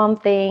stick to one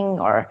thing,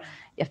 or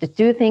you have to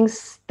do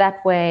things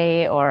that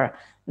way, or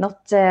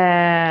not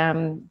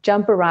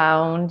jump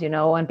around,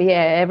 and be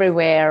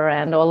everywhere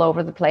and all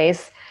over the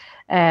place.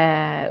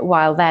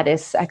 while that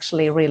is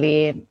actually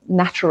really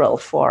natural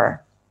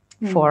for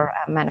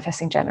a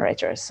manifesting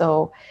generator.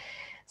 So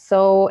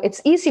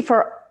it's easy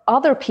for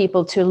other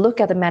people to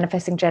look at the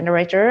manifesting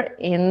generator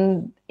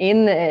in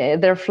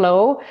their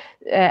flow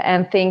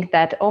and think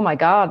that, oh my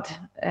God,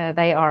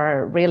 they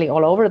are really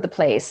all over the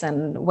place.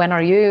 And when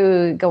are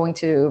you going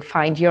to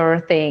find your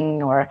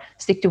thing or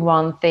stick to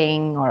one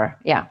thing? Or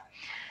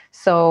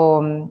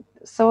So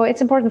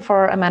it's important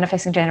for a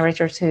manifesting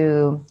generator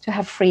to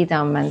have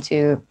freedom and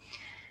to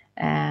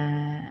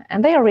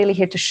and they are really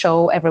here to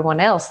show everyone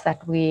else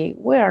that we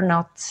are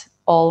not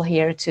all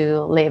here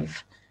to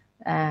live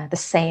the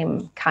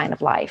same kind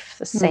of life,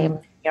 the same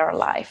linear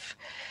life.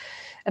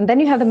 And then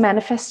you have the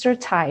manifestor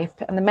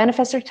type, and the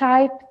manifestor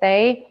type,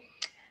 they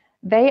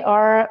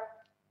are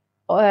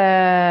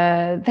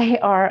a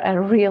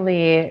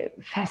really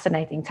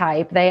fascinating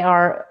type. They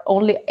are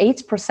only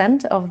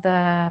 8% of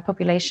the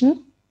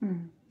population,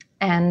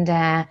 and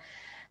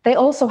they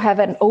also have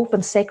an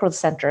open sacral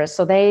center,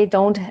 so they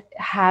don't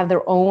have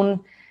their own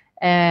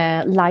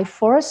life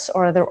force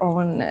or their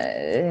own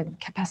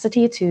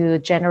capacity to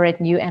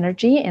generate new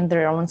energy in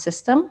their own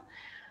system.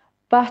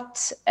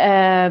 But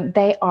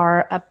they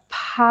are a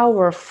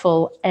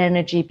powerful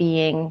energy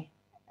being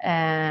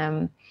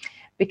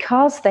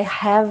because they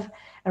have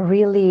a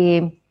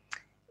really,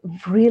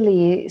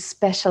 really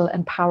special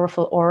and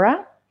powerful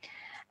aura.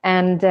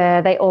 And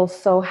they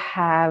also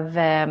have,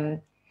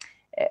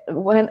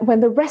 when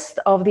the rest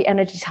of the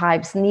energy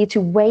types need to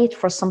wait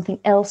for something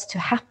else to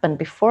happen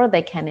before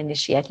they can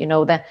initiate,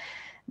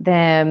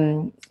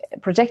 the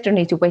projector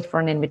need to wait for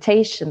an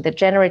invitation, the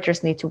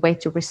generators need to wait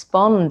to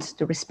respond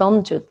to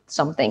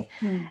something.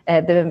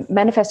 The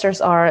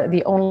manifestors are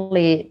the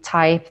only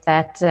type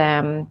that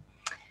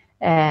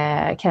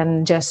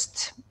can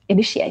just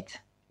initiate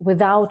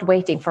without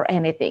waiting for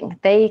anything.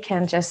 They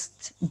can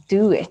just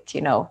do it,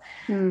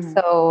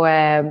 So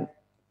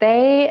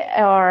they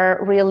are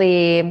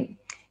really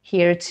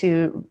here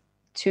to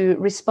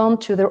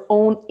respond to their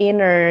own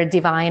inner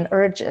divine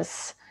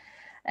urges.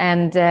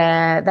 And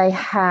they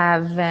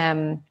have,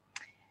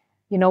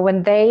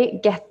 when they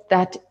get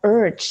that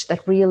urge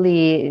that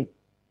really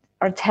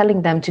are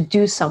telling them to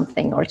do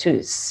something or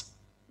to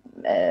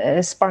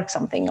spark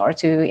something or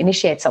to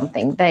initiate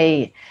something,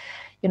 they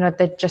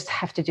just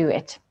have to do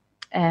it.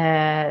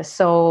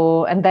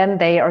 And then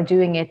they are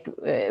doing it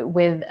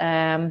with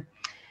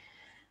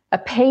a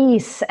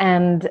pace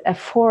and a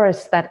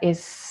force that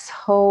is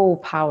so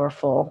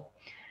powerful.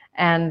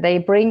 And they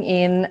bring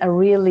in a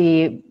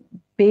really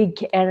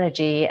big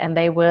energy, and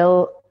they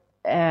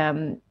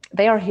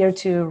are here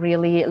to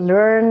really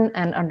learn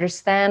and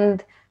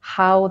understand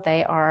how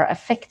they are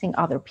affecting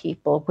other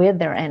people with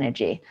their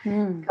energy,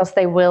 because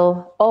they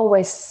will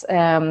always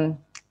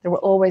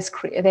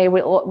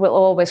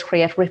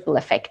create ripple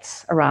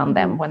effects around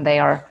them when they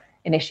are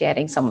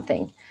initiating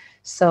something.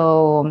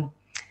 So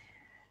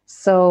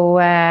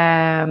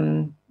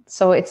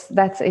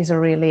that is a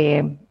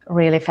really,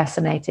 really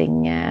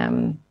fascinating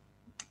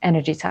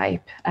energy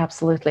type,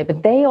 absolutely.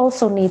 But they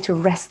also need to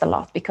rest a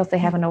lot because they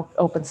have an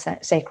open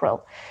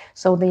sacral.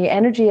 So the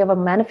energy of a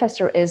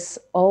manifestor is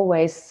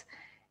always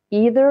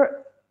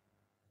either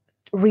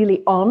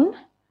really on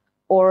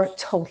or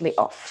totally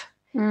off.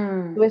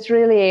 So it's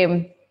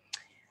really,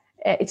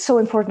 it's so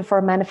important for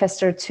a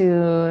manifestor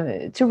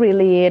to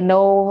really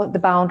know the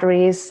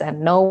boundaries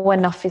and know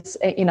enough is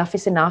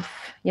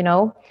enough,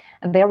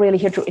 and they're really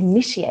here to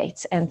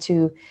initiate and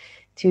to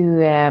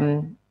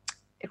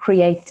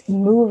create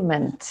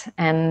movement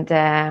and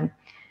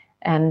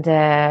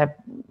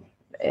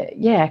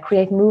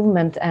create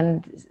movement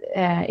and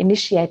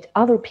initiate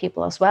other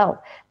people as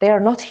well. They are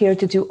not here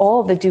to do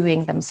all the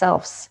doing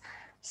themselves.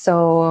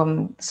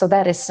 So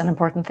that is an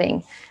important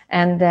thing.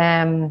 And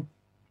then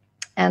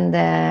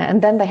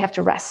they have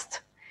to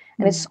rest.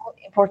 And it's so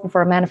important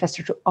for a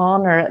manifestor to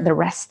honor the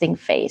resting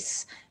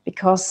phase,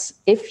 because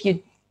if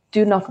you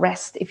do not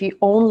rest, if you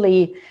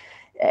only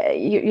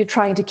you're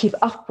trying to keep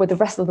up with the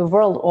rest of the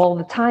world all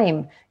the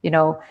time,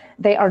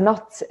 they are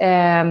not,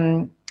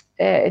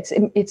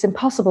 it's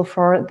impossible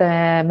for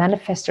the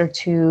manifestor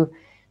to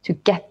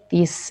get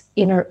these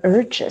inner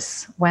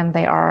urges when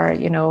they are,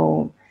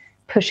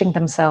 pushing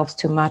themselves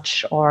too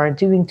much or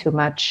doing too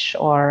much,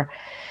 or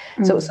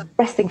so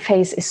resting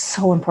phase is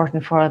so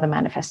important for the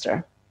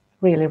manifestor.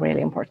 Really,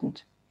 really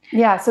important.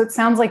 Yeah. So it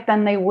sounds like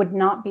then they would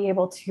not be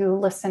able to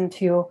listen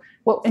to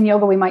what in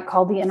yoga we might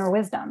call the inner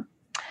wisdom.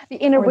 The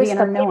inner wisdom,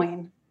 the inner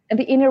knowing. And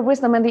the inner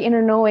wisdom and the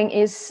inner knowing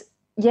is,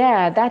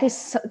 that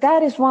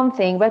is one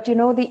thing. But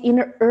the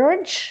inner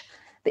urge,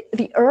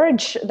 the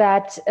urge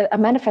that a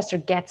manifestor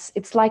gets,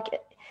 it's like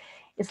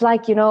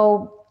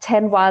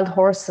 10 wild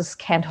horses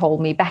can't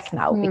hold me back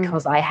now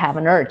because I have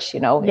an urge,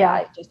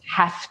 I just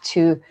have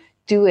to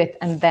do it.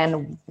 And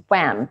then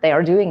wham, they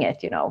are doing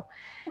it,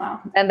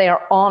 Wow. And they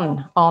are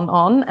on,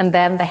 and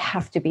then they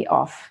have to be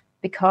off,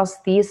 because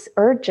these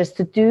urges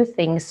to do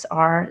things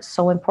are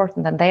so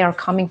important, and they are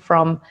coming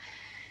from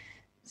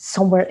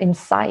somewhere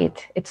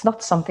inside. It's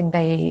not something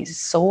they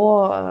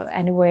saw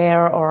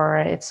anywhere, or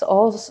it's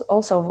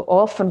also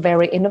often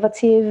very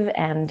innovative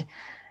and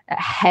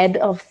ahead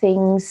of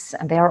things,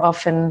 and they are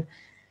often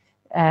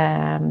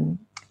a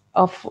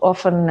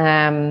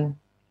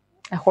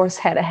horse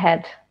head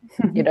ahead,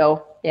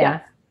 Yeah.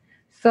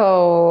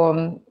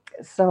 So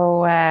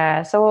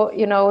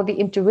the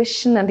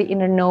intuition and the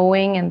inner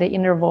knowing and the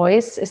inner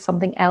voice is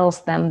something else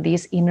than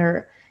these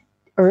inner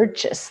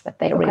urges that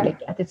they really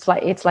get. It's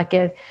like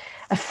a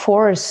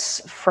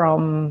force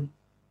from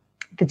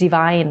the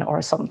divine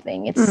or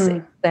something. It's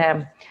like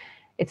an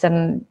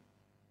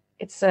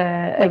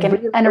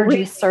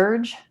energy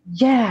surge.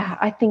 Yeah,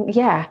 I think,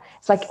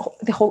 it's like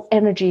the whole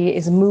energy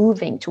is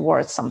moving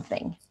towards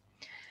something.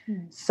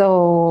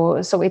 So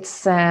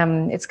it's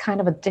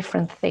kind of a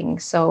different thing.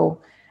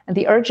 And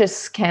the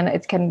urges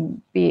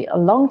can be a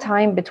long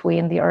time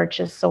between the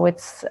urges. So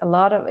it's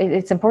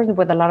important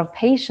with a lot of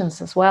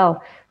patience as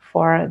well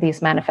for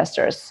these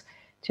manifestors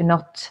to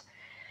not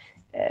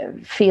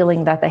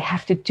feeling that they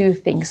have to do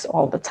things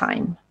all the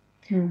time.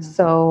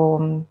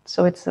 So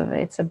it's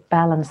a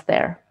balance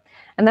there.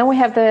 And then we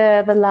have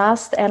the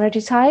last energy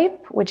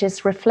type, which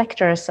is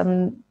reflectors,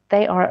 and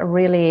they are a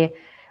really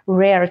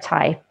rare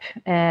type.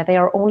 They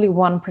are only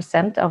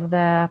 1% of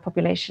the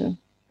population.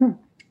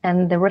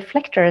 And the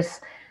reflectors,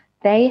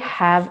 they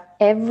have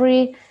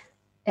every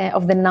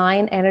of the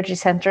 9 energy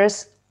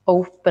centers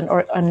open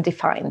or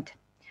undefined.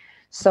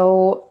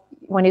 So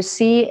when you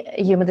see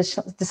a human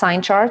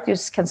design chart, you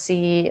can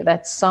see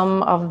that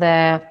some of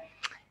the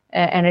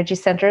energy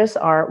centers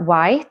are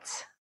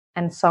white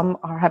and some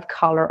have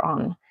color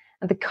on.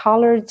 And the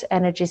colored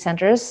energy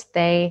centers,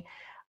 they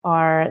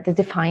are the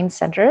defined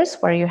centers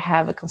where you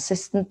have a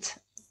consistent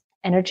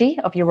energy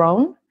of your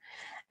own.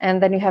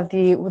 And then you have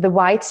the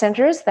white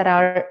centers that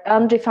are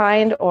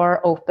undefined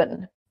or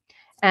open.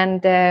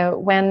 And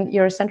when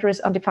your center is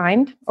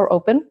undefined or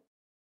open,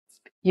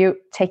 you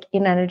take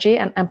in energy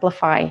and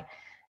amplify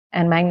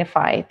and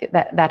magnify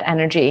that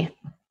energy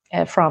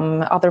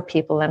from other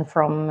people and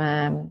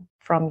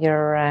from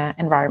your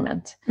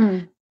environment.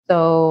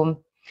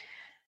 So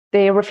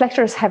the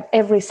reflectors have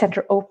every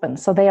center open,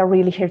 so they are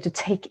really here to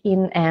take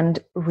in and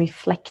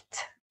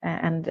reflect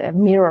and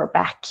mirror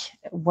back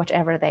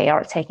whatever they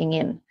are taking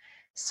in.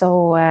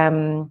 So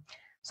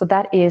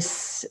that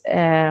is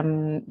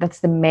that's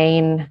the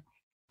main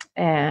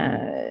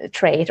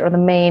trait, or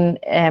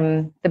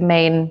the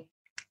main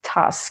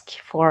task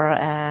for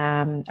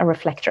a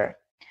reflector.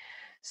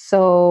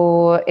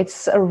 So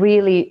it's a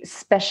really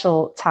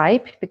special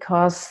type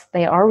because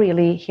they are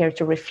really here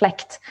to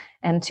reflect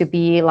and to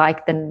be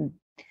like the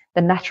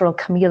natural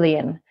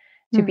chameleon,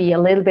 to be a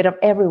little bit of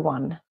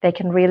everyone. They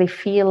can really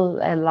feel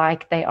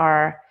like they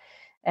are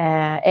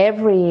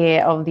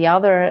every of the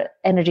other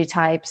energy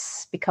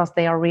types, because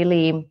they are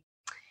really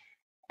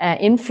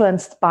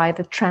influenced by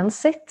the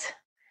transit.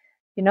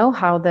 You know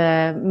how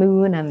the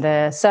moon and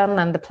the sun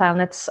and the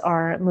planets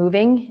are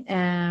moving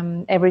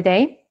every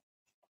day,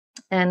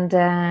 and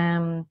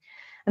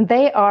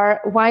they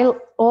are, while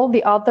all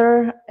the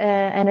other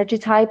energy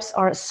types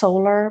are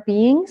solar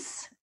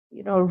beings,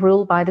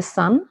 ruled by the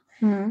sun.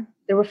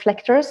 The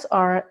reflectors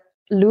are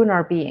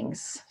lunar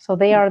beings, so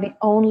they are the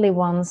only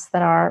ones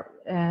that are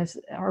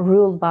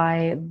ruled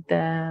by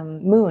the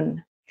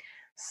moon.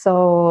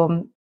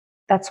 So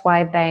that's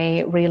why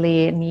they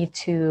really need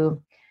to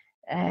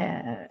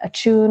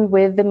attune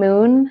with the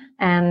moon,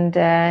 and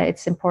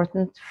it's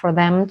important for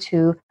them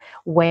to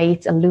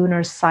wait a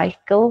lunar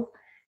cycle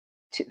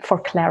for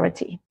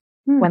clarity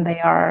when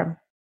they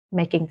are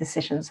making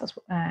decisions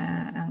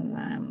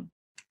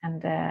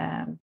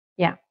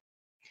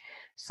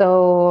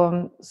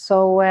So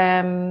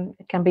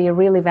it can be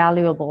really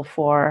valuable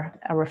for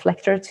a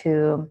reflector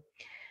to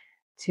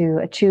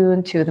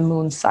attune to the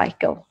moon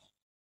cycle.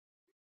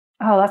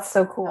 Oh, that's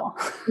so cool.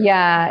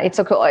 Yeah, it's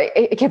so cool.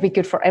 It can be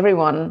good for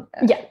everyone.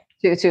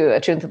 To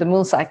attune to the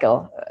moon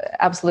cycle,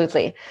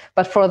 absolutely.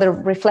 But for the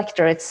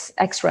reflector, it's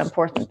extra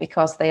important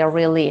because they are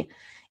really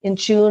in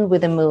tune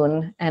with the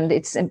moon, and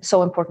it's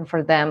so important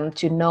for them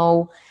to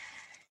know,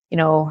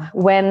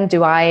 when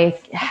do I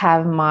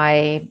have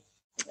my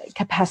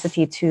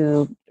capacity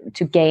to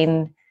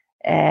gain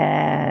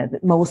the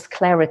most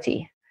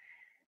clarity.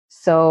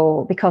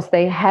 So because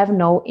they have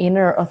no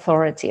inner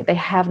authority, they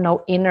have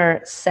no inner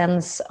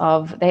sense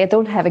of, they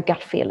don't have a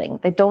gut feeling,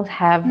 they don't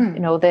have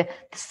the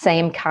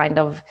same kind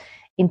of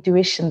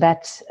intuition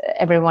that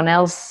everyone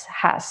else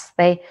has.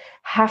 They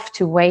have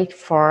to wait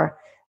for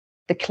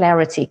the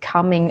clarity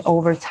coming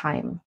over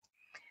time,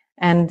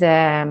 and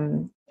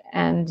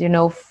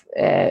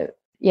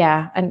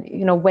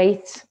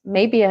wait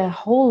maybe a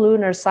whole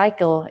lunar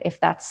cycle if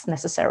that's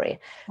necessary.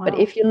 Wow. But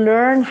if you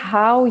learn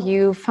how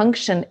you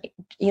function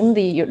in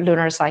the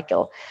lunar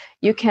cycle,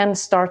 you can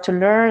start to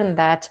learn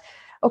that,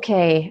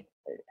 okay,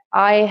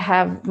 I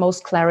have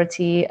most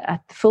clarity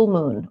at the full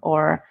moon,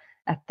 or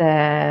at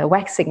the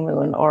waxing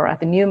moon, or at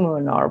the new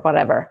moon, or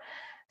whatever.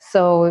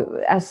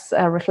 So as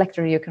a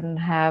reflector, you can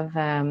have,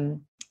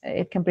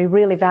 it can be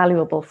really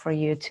valuable for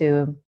you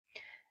to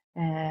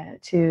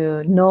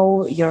to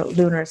know your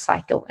lunar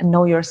cycle and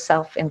know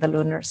yourself in the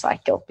lunar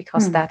cycle,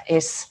 because that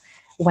is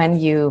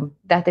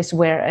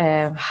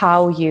where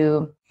how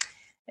you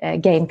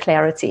gain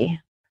clarity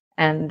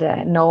and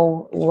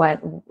know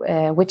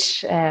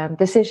which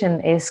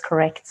decision is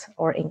correct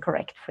or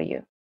incorrect for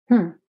you.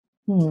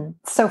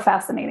 So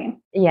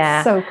fascinating.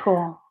 Yeah. So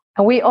cool.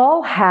 And we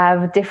all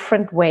have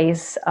different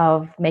ways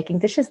of making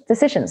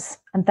decisions.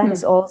 And that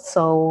is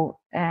also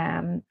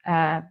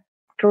a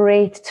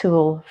great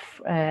tool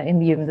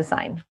in human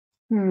design.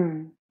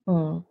 Do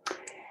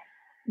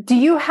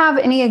you have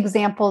any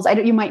examples?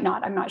 You might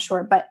not, I'm not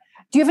sure, but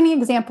do you have any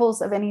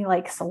examples of any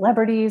like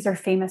celebrities or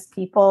famous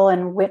people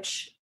and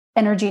which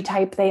energy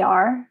type they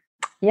are?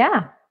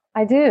 Yeah,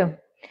 I do.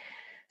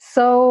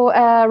 So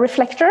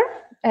reflector,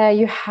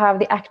 you have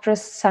the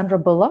actress Sandra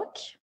Bullock.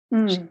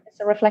 She's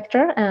a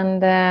reflector.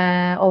 And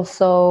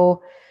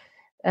also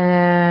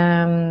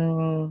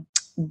the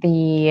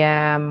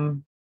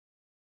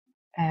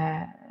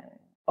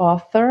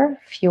author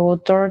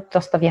Fyodor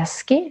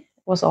Dostoevsky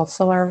was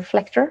also a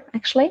reflector,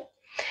 actually.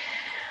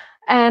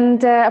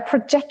 And a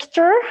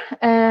projector,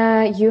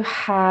 you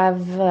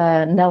have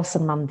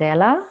Nelson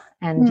Mandela,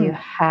 and you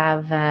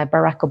have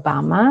Barack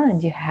Obama,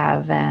 and you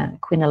have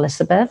Queen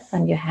Elizabeth,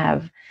 and you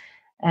have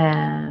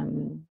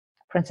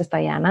Princess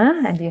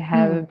Diana, and you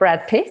have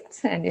Brad Pitt,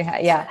 and you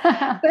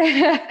have,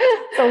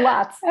 it's a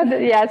lot.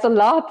 Yeah, it's a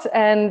lot.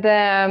 And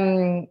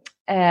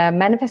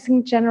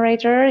manifesting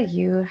generator,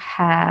 you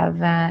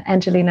have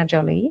Angelina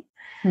Jolie,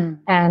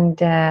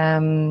 and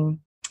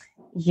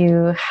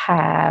you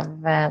have,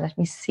 let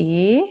me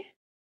see,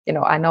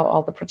 I know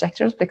all the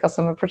projectors because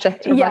I'm a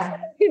projector. Yeah.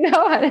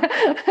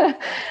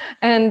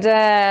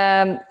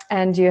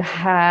 And you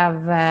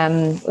have,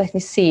 let me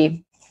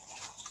see,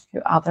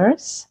 who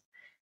others.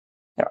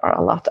 There are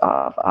a lot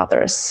of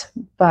others,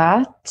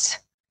 but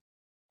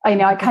I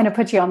know I kind of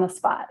put you on the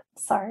spot.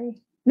 Sorry.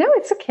 No,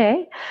 it's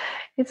okay.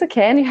 It's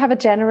okay. And you have the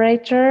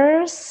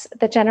generators.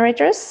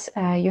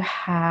 You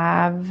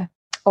have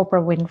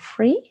Oprah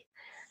Winfrey,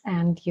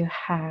 and you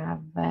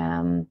have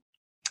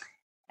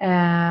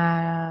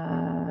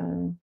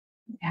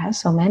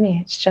so many.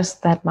 It's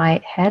just that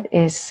my head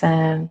is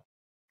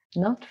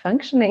not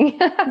functioning.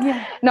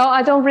 No,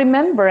 I don't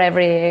remember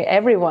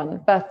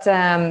everyone, but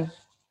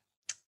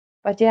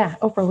yeah,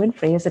 Oprah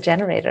Winfrey is a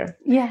generator.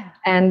 Yeah.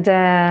 And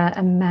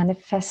a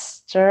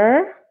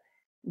manifester,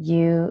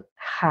 you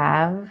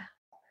have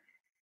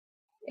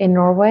in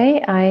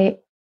Norway, I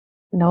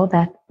know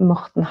that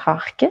Morten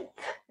Harket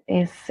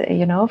is,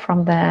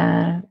 from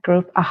the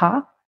group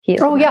AHA.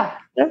 Yeah.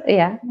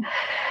 Yeah.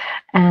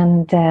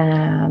 And,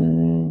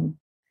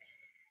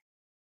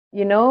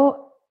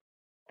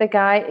 the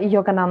guy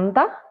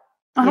Yogananda,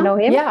 you know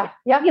him? Yeah.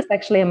 He's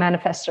actually a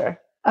manifester.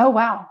 Oh,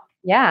 wow.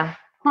 Yeah.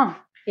 Huh.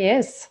 He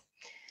is.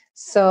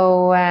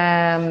 So,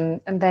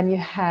 and then you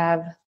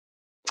have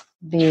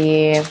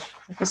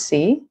let me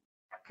see,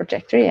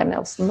 projector,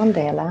 Nelson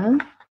Mandela,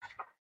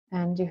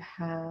 and you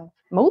have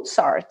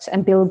Mozart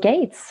and Bill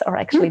Gates are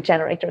actually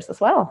generators as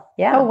well.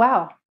 Yeah. Oh,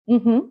 wow.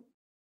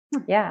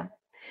 Yeah.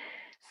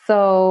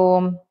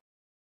 So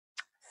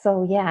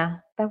yeah,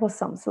 that was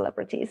some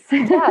celebrities.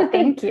 Yeah,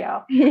 thank you.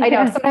 Yeah. I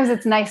know sometimes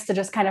it's nice to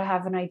just kind of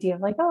have an idea of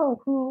like,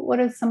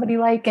 what is somebody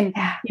like? And,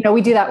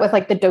 we do that with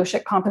like the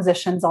doshic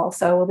compositions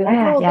also. We'll be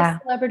like,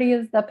 this celebrity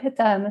is the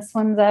Pitta and this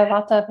one's a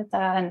Vata Pitta.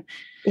 And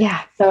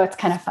so it's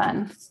kind of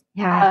fun.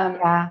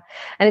 Yeah.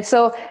 And it's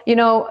so,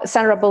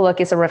 Sandra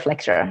Bullock is a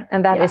reflector,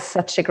 and that is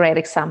such a great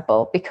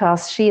example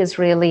because she is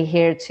really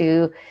here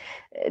to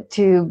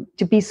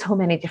be so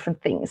many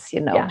different things,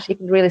 She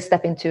can really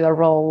step into a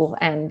role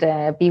and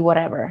be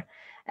whatever.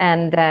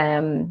 And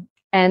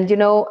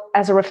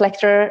as a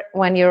reflector,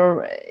 when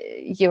you're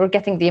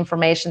getting the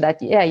information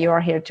that, you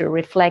are here to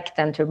reflect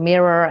and to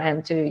mirror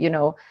and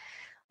to,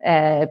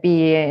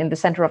 be in the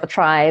center of a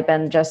tribe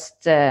and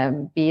just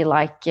be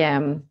like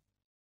a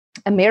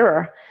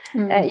mirror.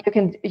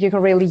 You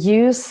can really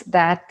use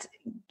that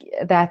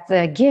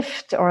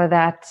gift or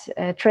that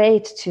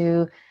trait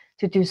to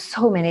do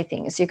so many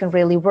things. You can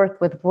really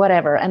work with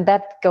whatever, and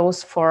that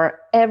goes for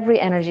every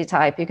energy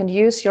type. You can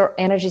use your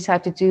energy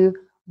type to do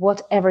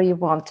whatever you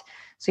want.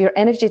 So your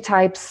energy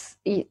type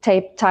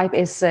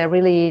is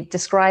really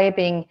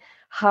describing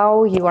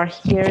how you are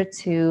here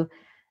to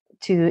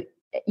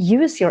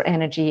use your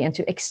energy and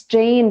to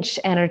exchange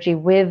energy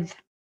with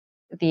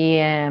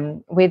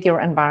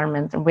your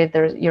environment and with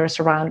your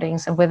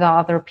surroundings and with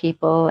other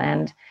people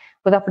and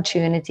with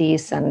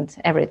opportunities and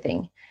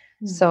everything.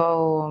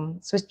 So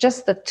it's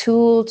just a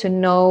tool to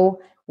know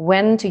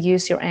when to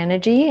use your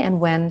energy and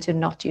when to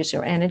not use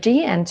your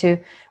energy, and to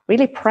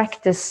really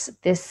practice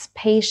this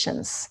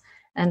patience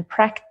and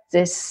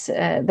practice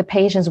the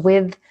patience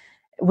with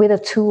a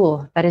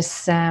tool that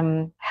is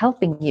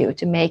helping you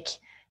to make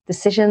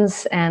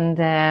decisions and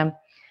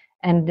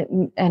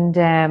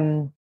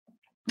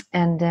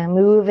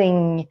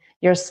moving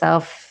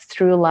yourself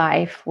through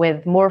life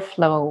with more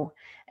flow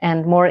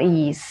and more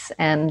ease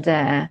and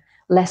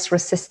less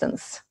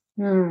resistance.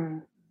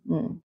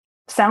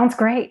 Sounds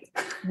great.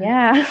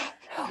 Yeah.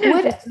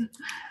 What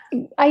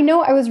I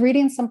know, I was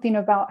reading something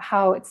about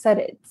how it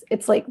said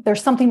it's like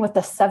there's something with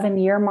the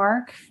 7-year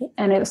mark,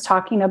 and it was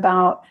talking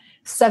about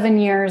 7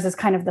 years as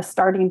kind of the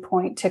starting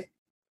point to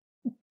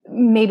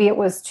maybe it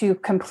was to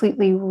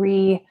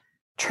completely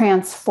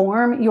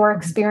transform your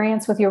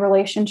experience with your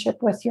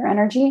relationship with your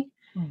energy.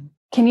 Mm-hmm.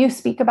 Can you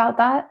speak about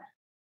that?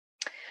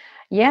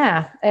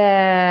 Yeah,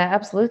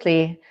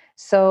 absolutely.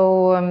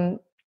 So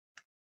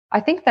I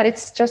think that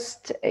it's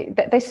just,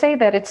 they say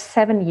that it's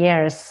 7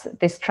 years,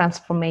 this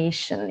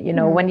transformation, you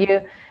know, when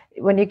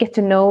you get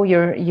to know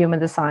your human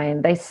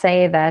design, they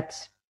say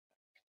that,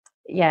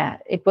 yeah,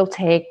 it will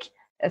take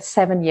a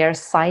 7-year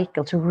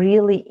cycle to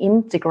really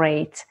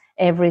integrate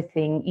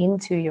everything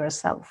into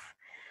yourself.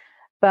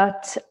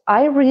 But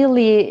I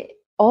really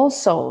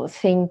also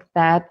think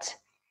that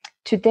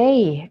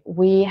today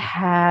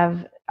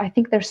I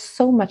think there's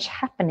so much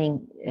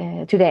happening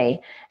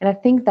today. And I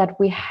think that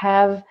we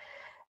have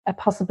a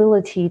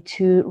possibility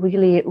to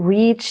really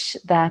reach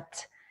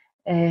that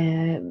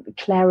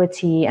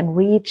clarity and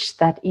reach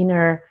that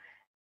inner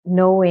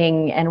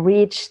knowing and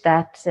reach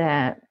that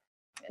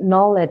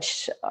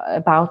knowledge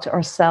about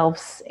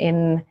ourselves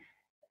in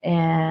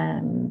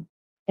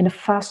a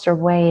faster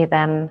way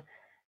than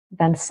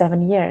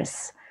 7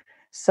 years.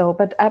 So,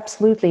 but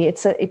absolutely,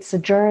 it's a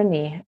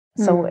journey.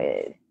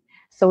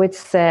 So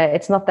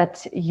it's not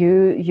that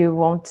you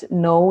won't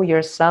know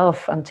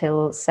yourself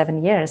until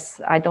 7 years.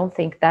 I don't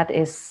think that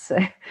is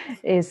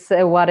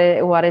what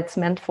it's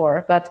meant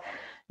for. But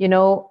you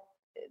know,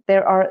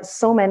 there are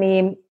so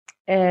many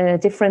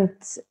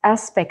different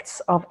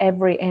aspects of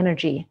every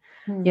energy.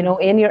 You know,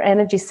 in your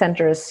energy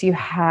centers, you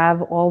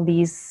have all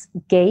these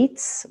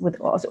gates with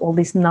all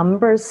these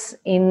numbers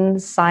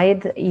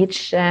inside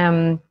each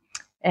energy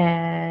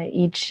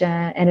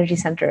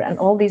center, and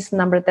all these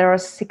numbers. There are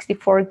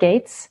 64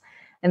 gates.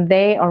 And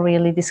they are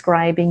really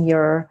describing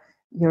your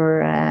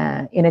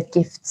innate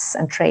gifts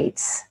and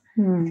traits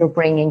you're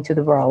bringing to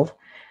the world.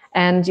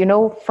 And, you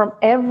know, from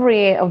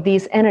every of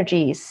these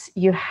energies,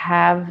 you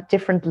have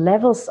different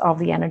levels of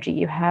the energy.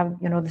 You have,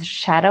 you know, the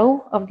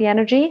shadow of the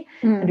energy,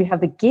 and you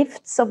have the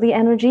gifts of the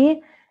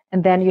energy.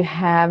 And then you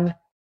have,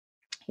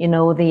 you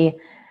know, the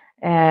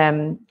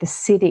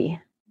city,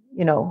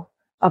 you know,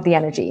 of the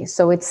energy.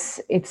 So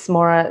it's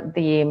more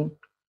the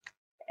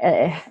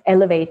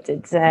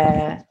elevated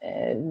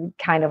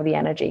kind of the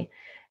energy.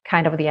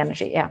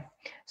 Yeah.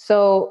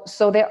 So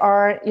there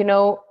are, you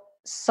know,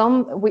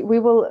 we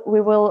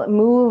will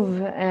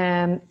move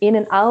in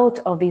and out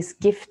of these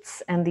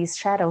gifts and these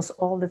shadows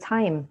all the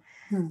time.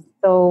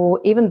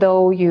 So even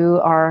though you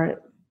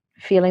are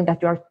feeling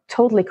that you are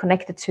totally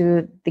connected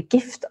to the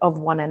gift of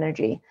one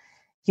energy,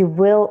 you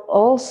will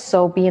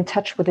also be in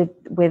touch with it,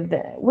 with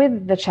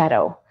the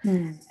shadow,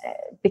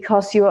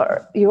 because you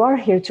are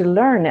here to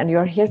learn, and you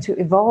are here to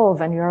evolve,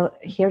 and you're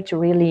here to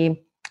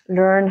really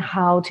learn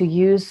how to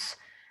use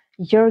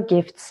your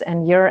gifts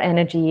and your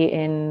energy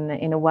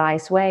in a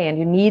wise way. And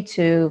you need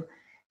to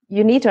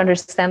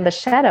understand the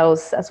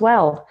shadows as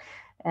well,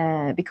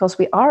 because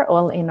we are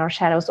all in our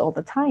shadows all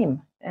the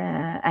time,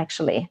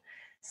 actually.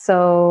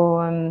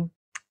 So,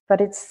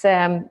 but it's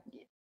when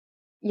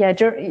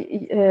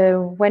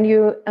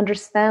you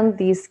understand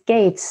these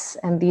gates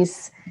and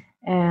these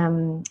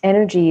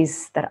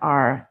energies that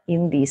are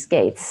in these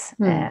gates,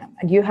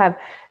 and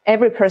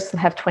every person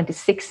have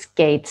 26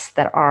 gates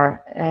that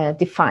are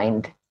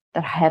defined,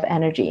 that have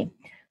energy.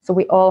 So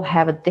we all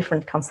have a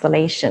different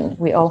constellation.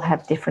 We all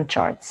have different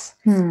charts,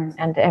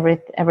 and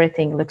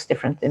everything looks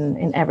different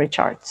in every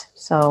chart.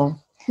 So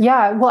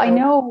yeah, well, I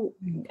know.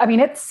 I mean,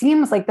 it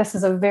seems like this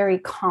is a very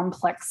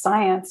complex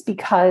science,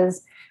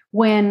 because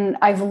when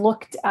I've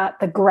looked at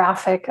the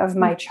graphic of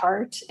my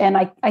chart, and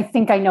I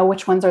think I know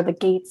which ones are the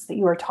gates that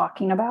you were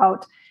talking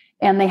about,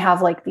 and they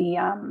have like the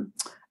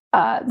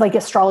like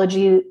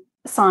astrology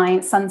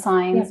sun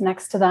signs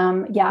next to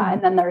them. Yeah.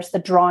 And then there's the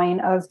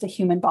drawing of the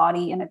human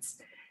body, and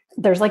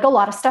there's like a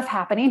lot of stuff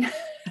happening.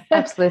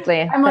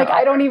 Absolutely. I'm like,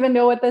 I don't even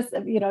know what this,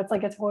 you know, it's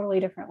like a totally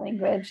different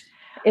language.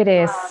 It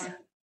is.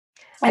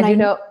 And you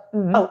know,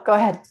 oh, go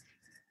ahead.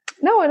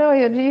 No,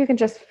 you can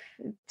just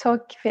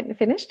talk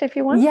finished if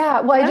you want.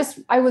 Yeah. Well,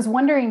 I was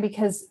wondering,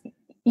 because,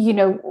 you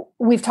know,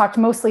 we've talked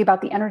mostly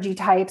about the energy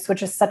types,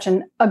 which is such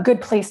a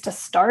good place to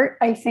start,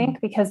 I think,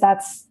 because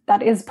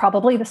that is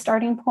probably the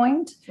starting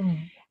point.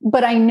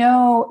 But I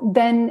know,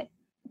 then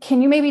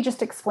can you maybe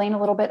just explain a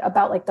little bit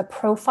about like the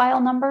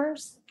profile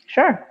numbers?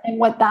 Sure. And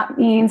what that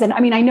means? And I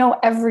mean, I know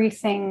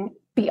everything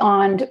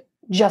beyond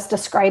just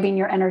describing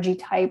your energy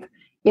type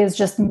is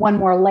just one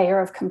more layer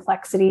of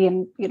complexity.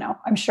 And, you know,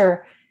 I'm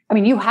sure, I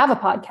mean, you have a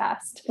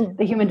podcast,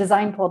 The Human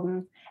Design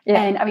Pulled.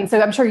 And I mean,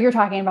 so I'm sure you're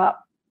talking about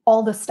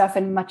all this stuff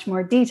in much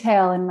more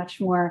detail and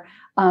much more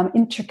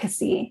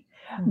intricacy.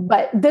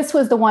 But this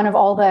was the one of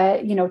all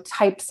the, you know,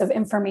 types of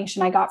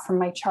information I got from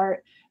my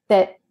chart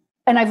that,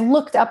 and I've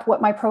looked up what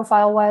my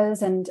profile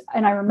was, and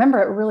I remember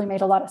it really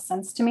made a lot of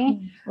sense to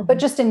me, but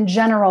just in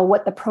general,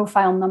 what the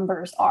profile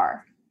numbers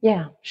are.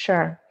 Yeah,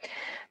 sure.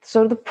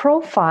 So the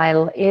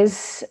profile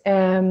is,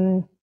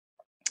 you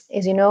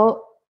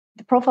know,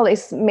 the profile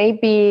is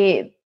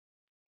maybe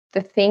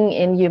the thing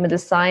in human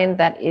design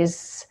that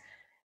is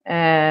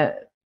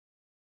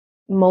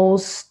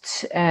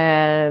most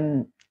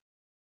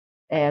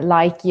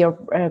like your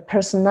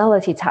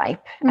personality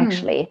type,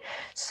 actually.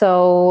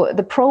 So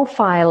the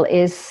profile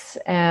is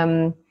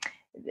 2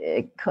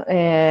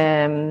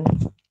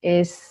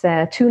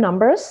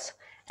 numbers,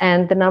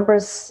 and the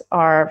numbers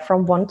are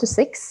from 1 to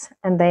 6,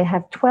 and they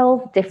have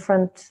 12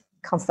 different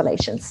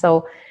constellations.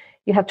 So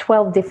you have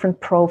 12 different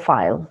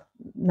profile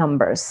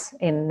numbers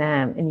in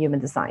human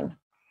design.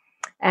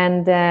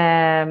 And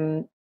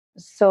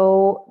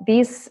so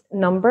these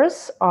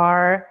numbers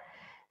are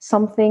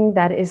something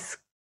that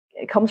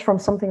comes from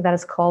something that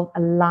is called a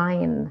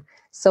line.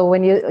 So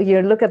when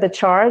you look at the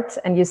chart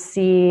and you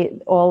see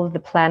all the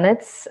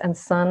planets and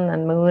sun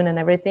and moon and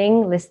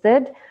everything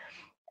listed,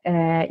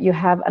 you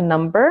have a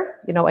number,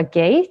 a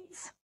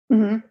gate.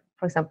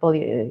 For example,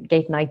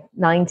 gate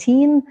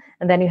 19,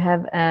 and then you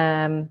have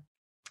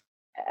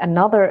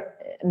another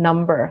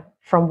number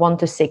from 1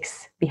 to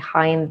 6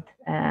 behind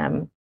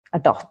a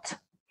dot.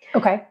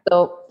 Okay.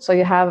 So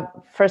you have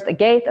first a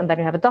gate, and then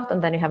you have a dot,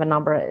 and then you have a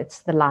number. It's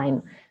the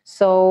line.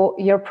 So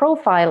your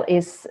profile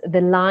is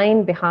the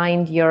line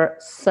behind your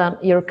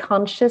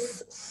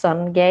conscious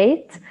sun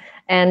gate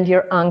and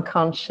your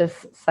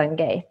unconscious sun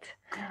gate.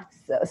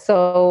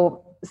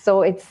 So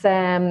it's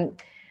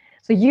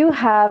so you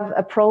have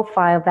a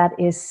profile that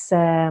is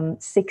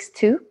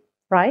 6-2,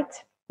 right?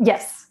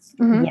 Yes.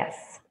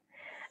 Yes.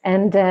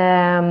 And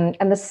the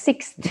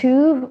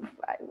 6-2,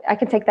 I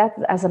can take that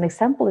as an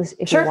example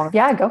if you want.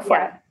 Yeah, go for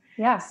it.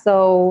 Yeah.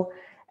 So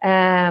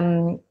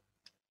a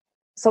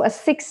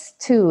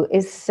 6-2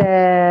 is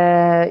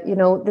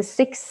the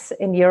 6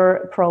 in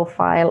your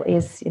profile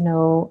is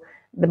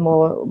the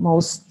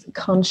most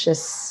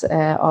conscious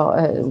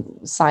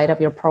side of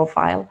your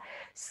profile.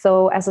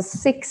 So as a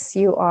 6,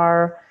 you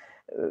are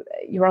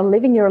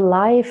living your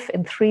life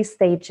in 3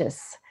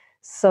 stages.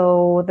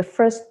 So the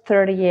first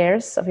 30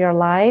 years of your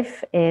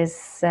life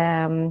is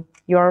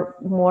you're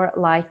more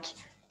like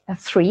a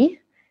 3,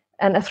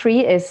 and a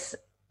 3 is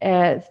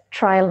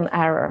trial and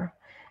error,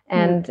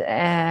 and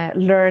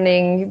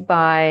learning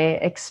by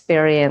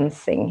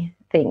experiencing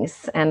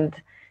things and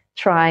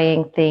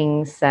trying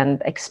things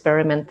and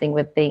experimenting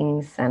with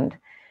things and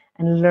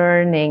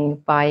learning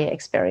by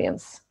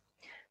experience.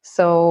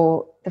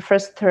 So the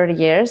first 30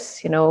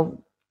 years,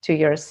 to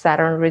your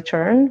Saturn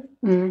return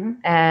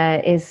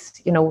is,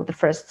 the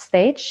first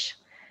stage,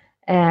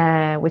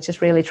 which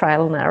is really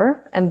trial and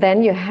error. And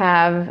then you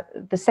have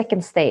the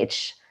second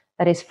stage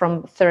that is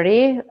from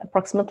 30,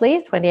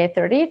 approximately 28,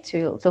 30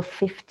 to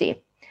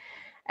 50.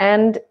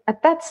 And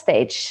at that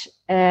stage,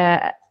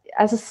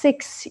 as a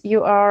 6,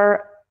 you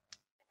are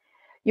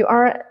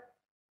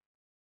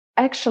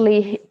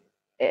actually,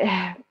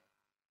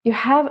 you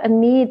have a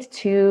need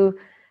to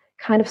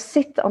kind of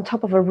sit on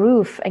top of a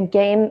roof and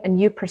gain a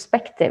new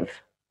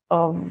perspective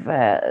of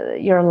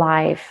your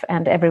life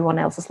and everyone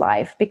else's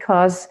life,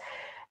 because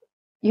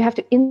you have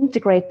to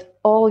integrate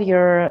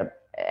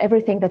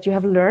everything that you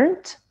have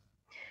learned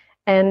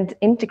and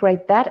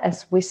integrate that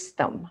as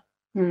wisdom.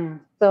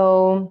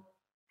 So,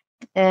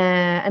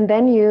 and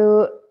then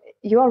you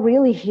are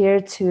really here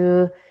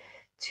to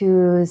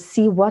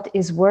see what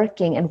is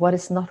working and what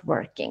is not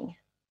working,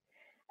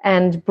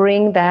 and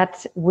bring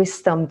that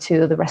wisdom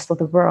to the rest of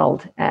the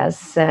world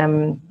as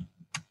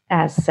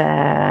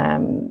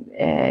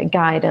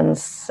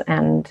guidance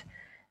and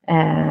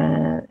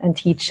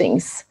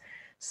teachings.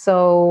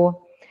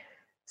 So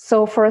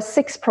for a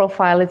 6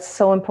 profile, it's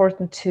so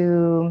important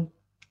to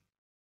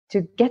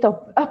get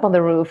up on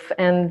the roof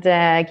and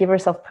give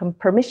yourself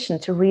permission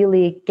to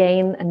really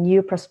gain a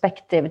new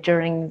perspective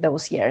during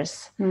those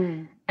years.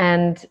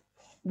 And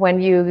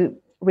when you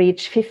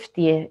reach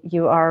 50,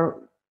 you are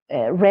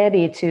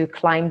ready to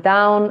climb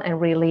down and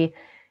really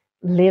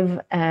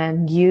live a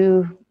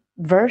new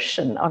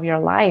version of your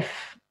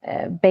life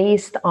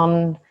based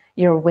on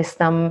your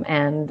wisdom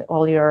and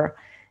all your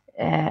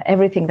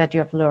everything that you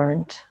have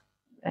learned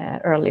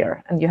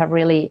earlier, and you have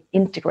really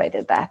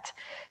integrated that.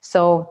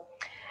 So,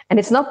 and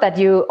it's not that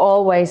you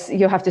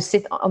have to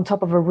sit on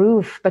top of a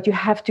roof, but you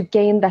have to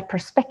gain that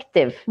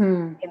perspective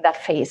in that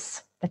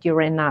phase that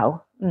you're in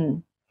now.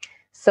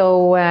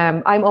 So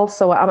I'm a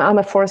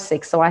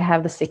 4-6, so I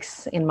have the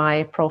 6 in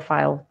my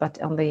profile,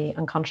 but on the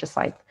unconscious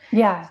side.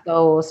 Yeah.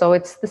 So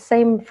it's the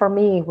same for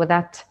me with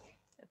that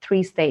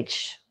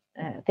 3-stage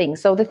thing.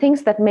 So the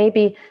things that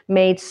maybe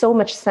made so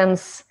much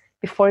sense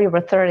before you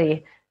were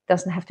 30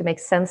 doesn't have to make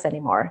sense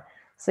anymore.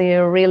 So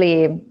you're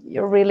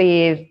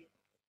really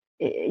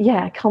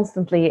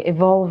constantly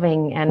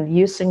evolving and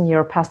using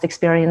your past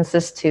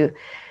experiences to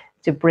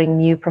bring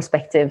new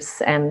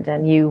perspectives and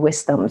new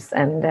wisdoms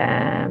and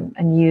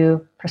a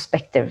new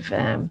perspective.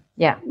 And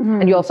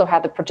you also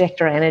have the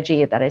projector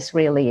energy that is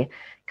really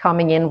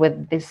coming in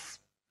with this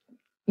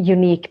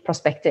unique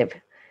perspective.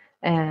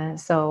 And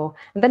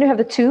then you have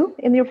the 2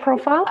 in your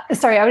profile.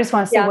 Sorry, I just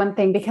want to say one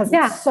thing, because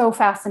it's so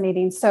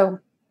fascinating. So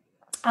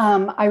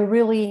I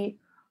really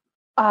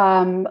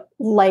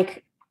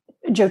like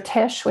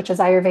Jyotish, which is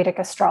Ayurvedic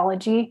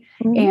astrology.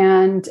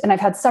 And I've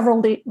had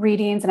several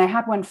readings, and I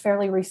had one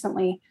fairly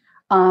recently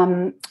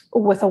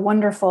with a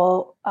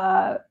wonderful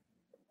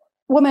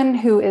woman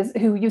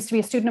who used to be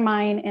a student of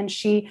mine, and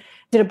she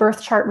did a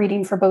birth chart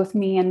reading for both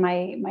me and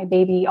my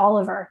baby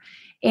Oliver.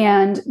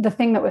 And the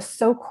thing that was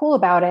so cool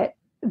about it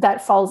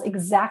that falls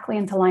exactly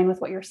into line with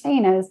what you're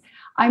saying is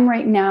I'm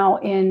right now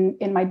in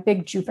my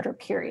big Jupiter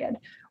period,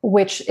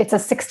 which it's a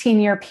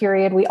 16-year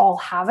period. We all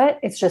have it.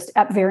 It's just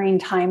at varying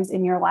times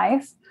in your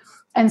life.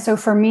 And so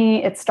for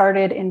me, it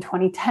started in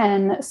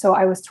 2010. So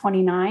I was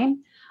 29.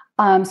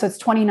 So it's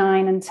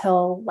 29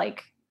 until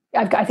like,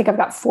 I think I've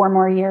got 4 or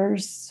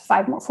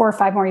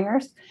 5 more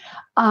years.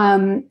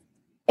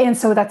 And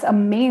so that's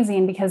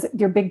amazing because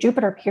your big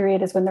Jupiter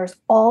period is when there's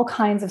all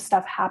kinds of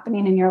stuff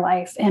happening in your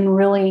life, and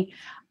really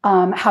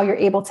how you're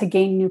able to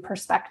gain new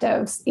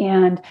perspectives,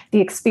 and the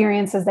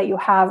experiences that you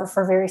have are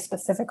for a very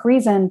specific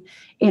reason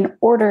in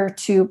order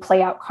to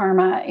play out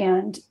karma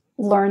and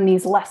learn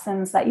these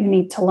lessons that you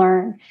need to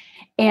learn.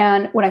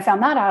 And when I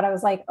found that out, I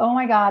was like, oh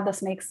my God,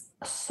 this makes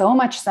so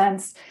much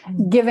sense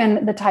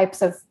given the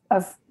types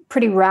of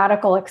pretty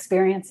radical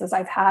experiences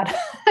I've had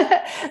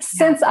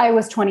since I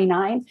was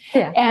 29.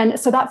 Yeah. And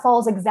so that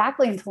falls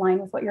exactly into line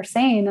with what you're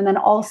saying. And then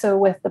also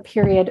with the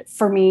period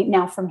for me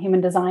now from human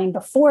design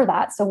before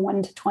that, so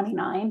 1 to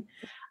 29,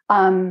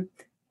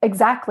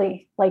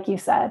 exactly like you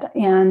said.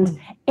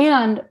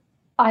 And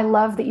I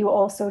love that you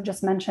also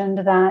just mentioned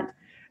that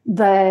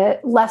the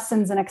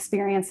lessons and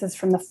experiences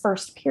from the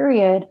first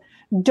period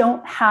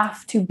don't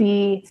have to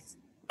be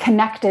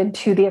connected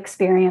to the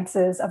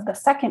experiences of the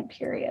second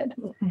period.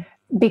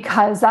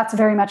 Because that's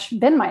very much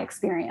been my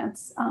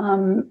experience.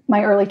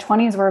 My early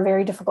 20s were a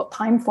very difficult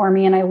time for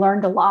me, and I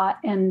learned a lot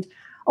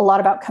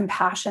about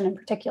compassion in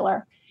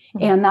particular.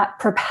 And that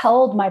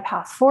propelled my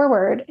path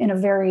forward in a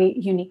very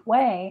unique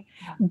way.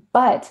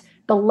 But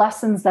the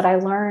lessons that I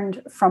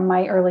learned from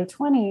my early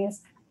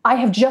 20s, I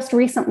have just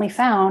recently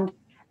found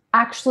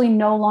actually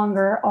no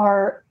longer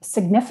are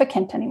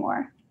significant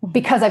anymore,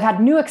 because I've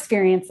had new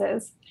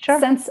experiences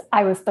since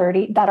I was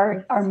 30 that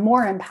are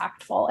more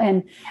impactful.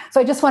 And so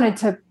I just wanted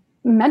to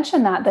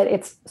mention that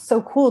it's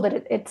so cool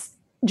that it's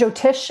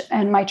Jyotish,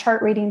 and my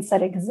chart reading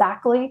said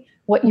exactly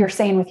what you're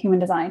saying with human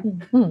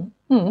design.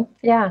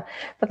 Yeah,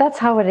 but that's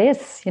how it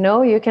is.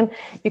 You can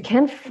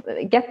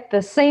get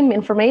the same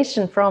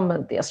information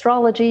from the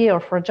astrology or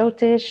for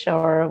Jyotish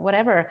or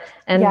whatever,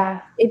 and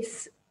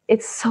it's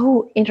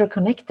so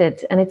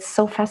interconnected, and it's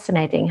so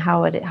fascinating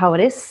how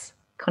it is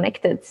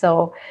connected.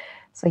 So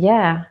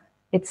yeah,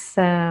 it's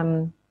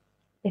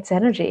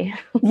energy.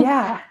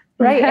 Yeah.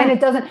 Right. And it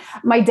doesn't,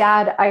 my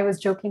dad, I was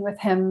joking with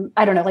him,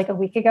 I don't know, like a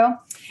week ago.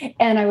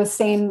 And I was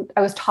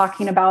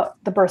talking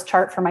about the birth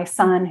chart for my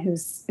son,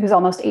 who's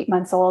almost 8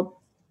 months old.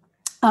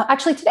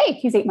 Actually today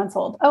he's 8 months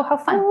old. Oh, how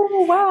fun.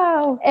 Oh,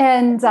 wow.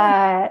 And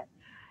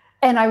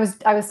I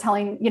was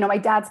telling, my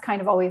dad's kind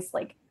of always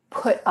like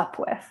put up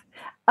with,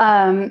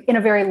 in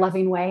a very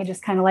loving way,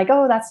 just kind of like,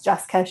 oh, that's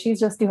Jessica. She's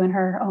just doing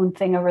her own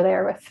thing over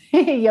there with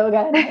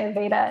yoga and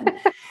Ayurveda.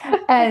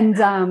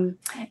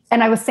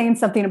 And I was saying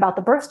something about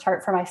the birth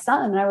chart for my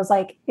son. And I was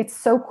like, it's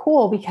so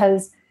cool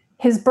because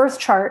his birth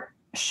chart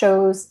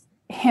shows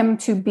him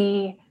to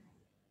be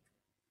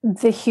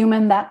the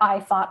human that I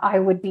thought I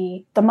would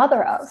be the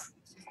mother of.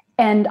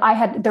 And I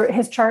had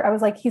his chart. I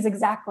was like, he's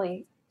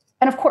exactly.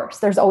 And of course,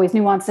 there's always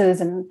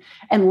nuances, and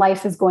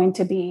life is going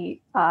to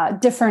be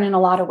different in a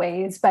lot of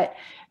ways. But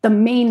the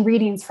main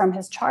readings from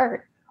his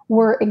chart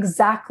were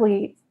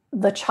exactly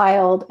the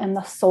child and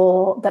the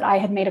soul that I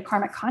had made a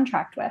karmic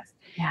contract with.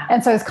 Yeah.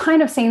 And so I was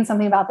kind of saying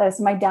something about this.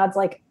 And my dad's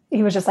like,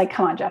 he was just like,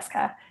 come on,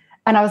 Jessica.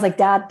 And I was like,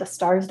 Dad, the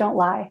stars don't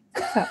lie.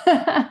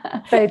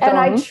 They don't. And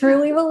I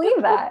truly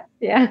believe that.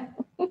 Yeah.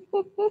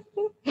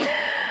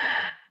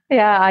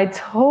 Yeah, I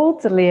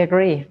totally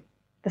agree.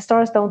 The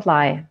stars don't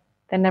lie.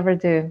 They never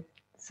do.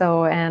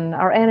 So, and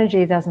our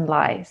energy doesn't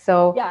lie.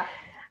 So, yeah.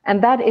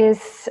 And that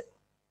is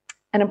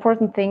an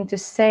important thing to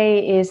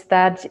say, is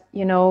that,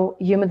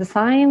 human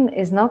design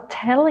is not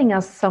telling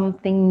us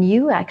something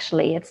new,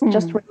 actually. It's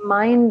just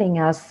reminding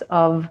us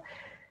of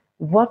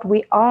what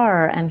we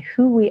are and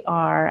who we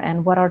are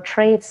and what our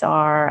traits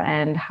are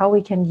and how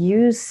we can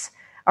use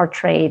our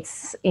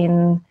traits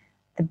in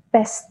the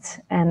best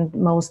and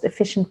most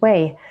efficient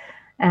way.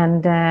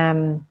 And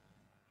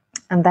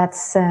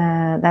that's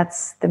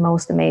the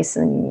most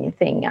amazing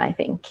thing, I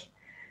think.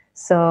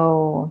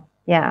 So,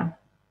 yeah.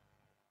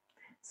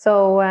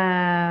 So,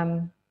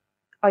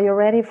 are you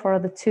ready for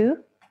the 2?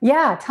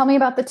 Yeah, tell me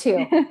about the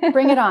 2.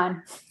 Bring it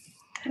on.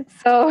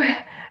 So,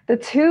 the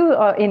 2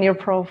 in your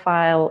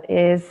profile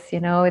is,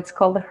 it's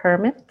called the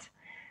Hermit.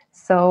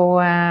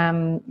 So,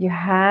 you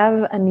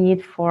have a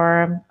need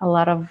for a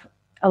lot of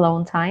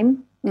alone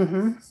time.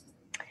 Mm-hmm.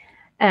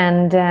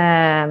 And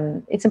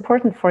it's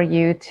important for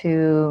you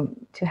to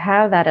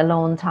have that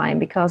alone time,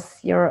 because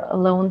your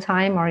alone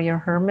time or your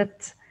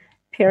hermit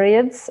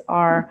periods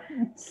are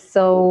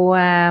so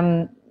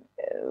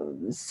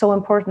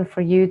important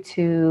for you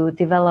to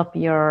develop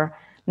your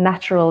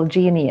natural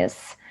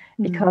genius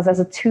because as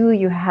a 2,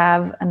 you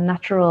have a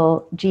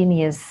natural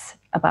genius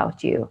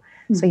about you.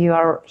 So you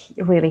are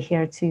really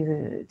here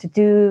to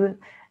do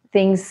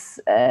things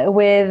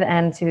with,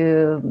 and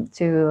to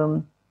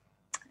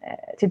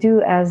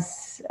do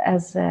as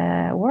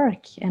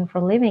work and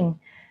for living.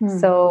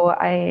 So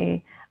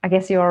I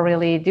guess you are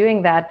really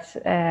doing that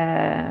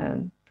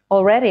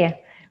already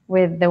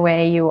with the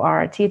way you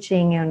are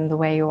teaching and the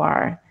way you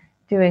are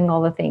doing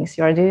all the things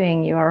you are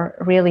doing. You are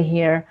really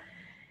here.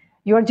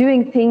 You are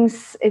doing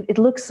things. It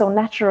looks so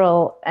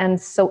natural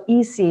and so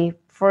easy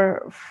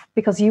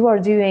because you are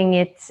doing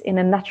it in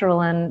a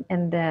natural and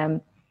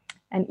an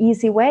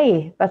easy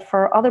way. But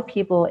for other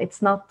people,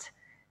 it's not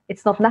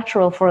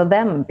natural for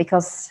them,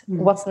 because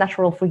what's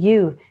natural for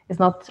you is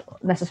not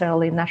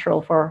necessarily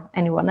natural for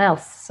anyone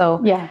else.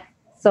 So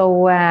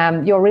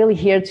you're really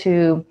here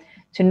to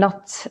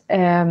not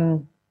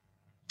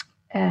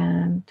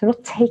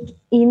take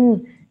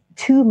in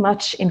too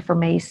much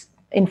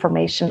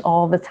information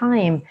all the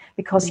time,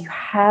 because you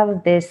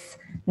have this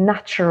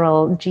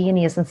natural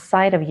genius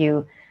inside of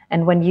you.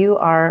 And when you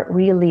are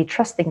really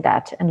trusting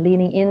that and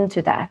leaning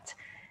into that,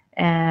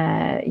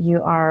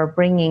 you are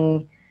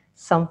bringing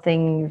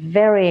something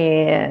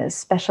very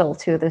special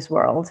to this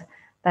world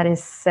that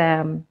is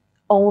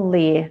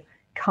only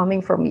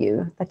coming from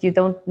you, that you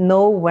don't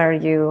know where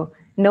you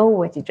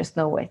know it, you just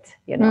know it,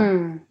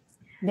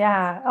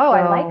 Yeah. Oh, so,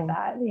 I like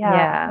that.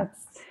 Yeah.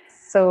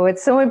 So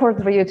it's so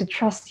important for you to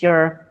trust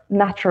your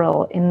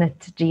natural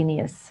innate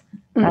genius.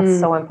 That's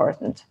so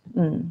important.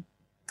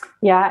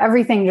 Yeah,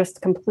 everything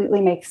just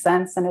completely makes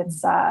sense. And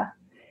it's, I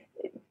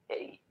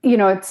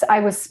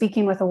was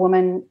speaking with a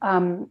woman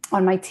on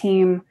my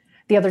team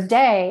the other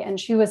day, and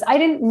I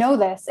didn't know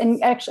this.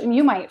 And actually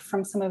you might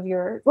from some of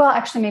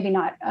actually maybe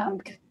not.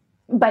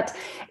 But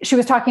she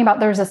was talking about,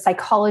 there's a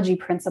psychology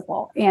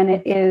principle, and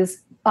it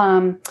is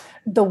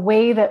the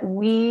way that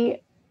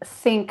we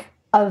think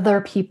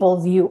other people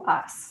view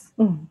us.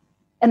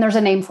 And there's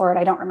a name for it.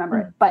 I don't remember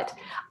it, but,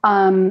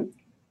 and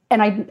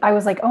I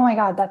was like, oh my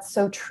God, that's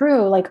so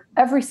true. Like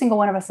every single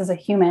one of us is a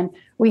human.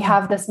 We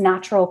have this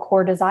natural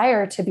core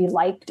desire to be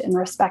liked and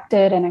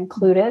respected and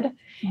included.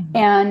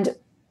 And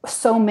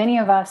so many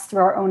of us,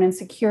 through our own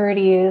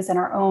insecurities and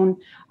our own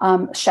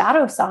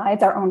shadow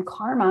sides, our own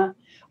karma,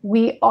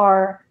 we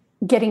are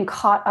getting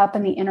caught up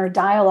in the inner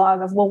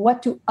dialogue of, well,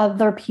 what do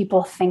other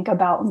people think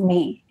about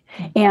me?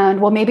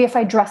 And well, maybe if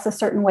I dress a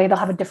certain way, they'll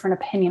have a different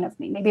opinion of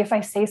me. Maybe if I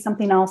say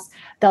something else,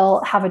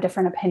 they'll have a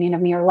different opinion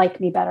of me or like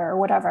me better or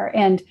whatever.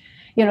 And,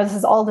 this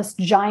is all this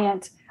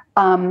giant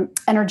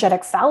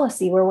energetic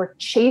fallacy where we're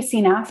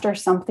chasing after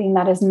something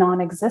that is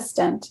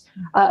non-existent,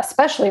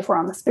 especially if we're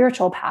on the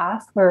spiritual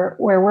path, where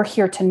we're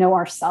here to know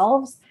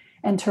ourselves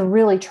and to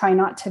really try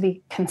not to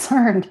be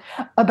concerned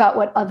about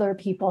what other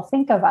people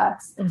think of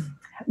us.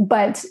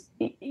 But,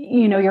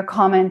 your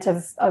comment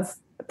of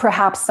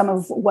perhaps some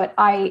of what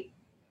I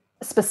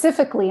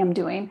specifically am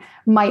doing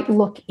might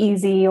look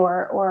easy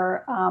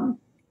or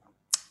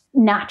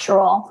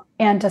natural.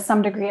 And to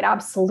some degree, it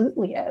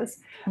absolutely is.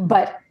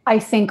 But I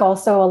think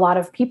also a lot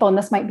of people, and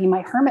this might be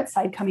my hermit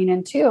side coming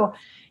in too,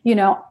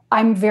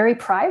 I'm very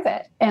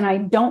private and I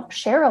don't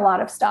share a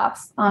lot of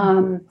stuff.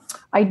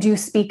 I do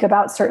speak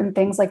about certain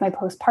things like my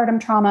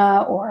postpartum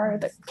trauma or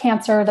the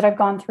cancer that I've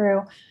gone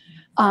through.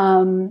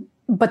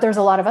 But there's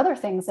a lot of other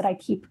things that I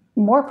keep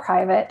more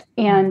private.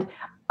 And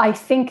I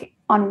think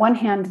on one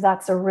hand,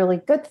 that's a really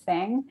good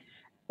thing.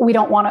 We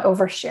don't want to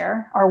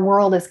overshare. Our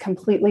world is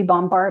completely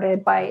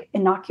bombarded by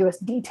innocuous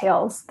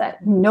details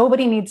that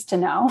nobody needs to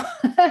know.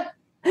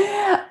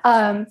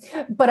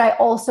 But I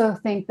also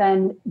think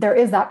then there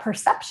is that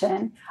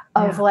perception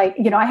of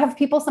I have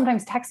people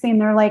sometimes text me and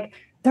they're like,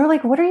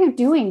 what are you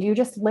doing? Do you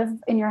just live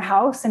in your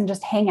house and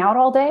just hang out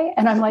all day?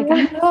 And I'm like,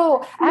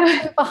 no,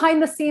 actually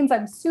behind the scenes,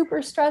 I'm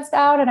super stressed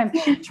out and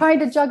I'm trying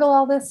to juggle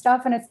all this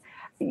stuff. And it's,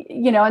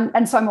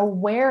 and so I'm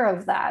aware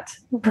of that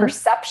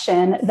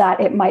perception that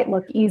it might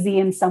look easy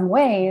in some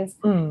ways.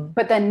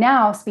 But then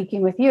now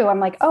speaking with you, I'm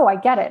like, oh, I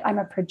get it. I'm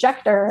a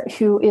projector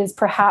who is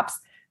perhaps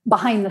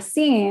behind the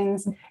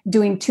scenes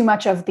doing too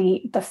much of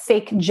the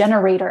fake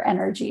generator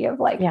energy of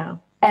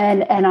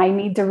and I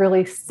need to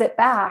really sit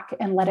back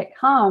and let it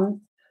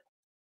come,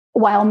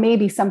 while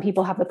maybe some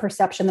people have the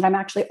perception that I'm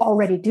actually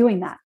already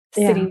doing that,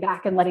 sitting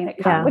back and letting it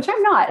come, which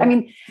I'm not. I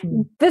mean,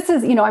 this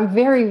is, I'm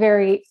very,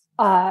 very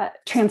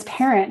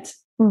transparent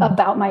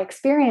about my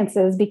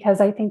experiences,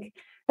 because I think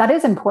that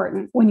is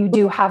important when you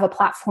do have a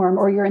platform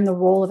or you're in the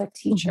role of a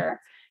teacher.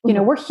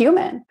 We're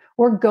human.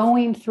 We're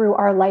going through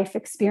our life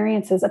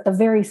experiences at the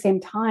very same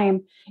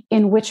time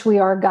in which we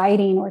are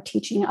guiding or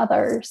teaching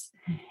others.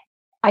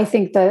 I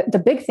think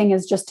the big thing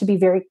is just to be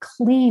very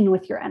clean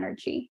with your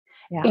energy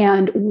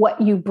and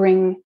what you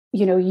bring,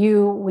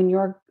 you when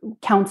you're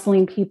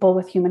counseling people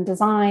with human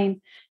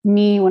design,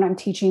 me when I'm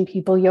teaching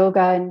people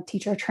yoga and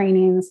teacher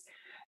trainings.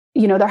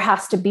 There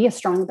has to be a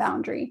strong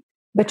boundary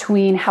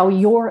between how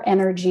your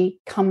energy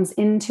comes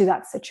into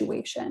that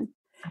situation.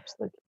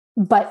 Absolutely.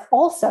 But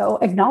also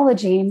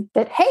acknowledging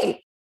that,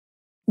 hey,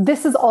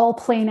 this is all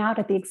playing out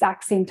at the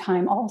exact same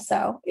time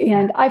also.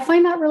 And I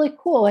find that really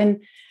cool.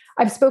 And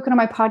I've spoken on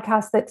my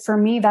podcast that for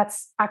me,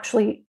 that's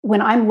actually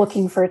when I'm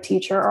looking for a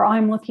teacher or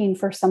I'm looking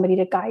for somebody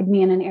to guide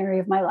me in an area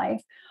of my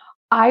life,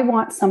 I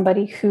want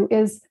somebody who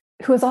is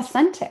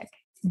authentic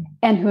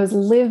and who is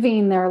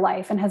living their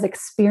life and has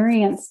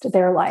experienced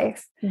their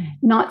life,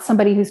 not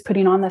somebody who's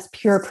putting on this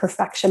pure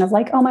perfection of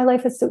like, oh, my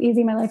life is so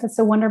easy. My life is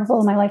so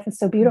wonderful. My life is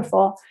so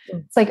beautiful.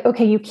 It's like,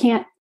 okay, you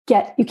can't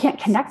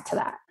connect to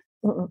that.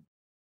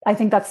 I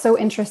think that's so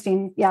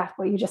interesting. Yeah.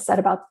 What you just said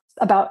about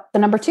the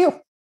number 2.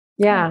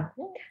 Yeah.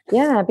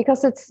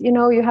 Because it's,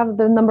 you have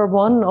the number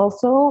 1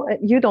 also.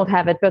 You don't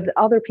have it, but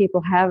other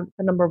people have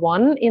the number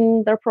 1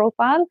 in their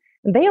profile.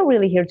 And they are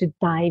really here to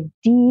dive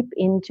deep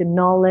into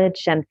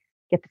knowledge and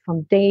get the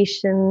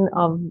foundation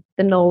of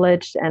the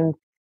knowledge and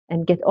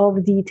get all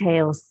the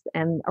details,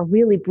 and are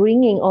really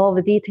bringing all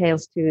the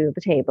details to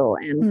the table.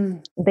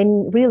 And they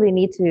really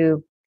need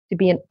to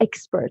be an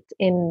expert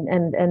in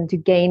and to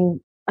gain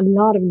a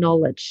lot of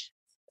knowledge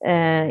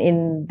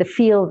in the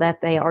field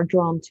that they are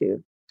drawn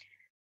to.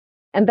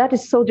 And that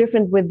is so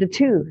different with the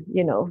 2.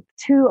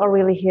 2 are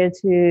really here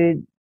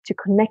to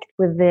connect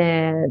with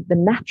the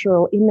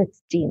natural innate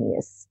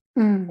genius,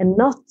 and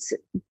not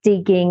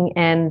digging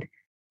and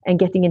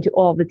getting into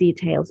all the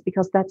details,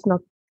 because that's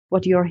not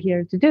what you're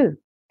here to do.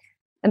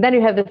 And then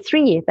you have the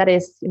 3 that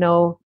is,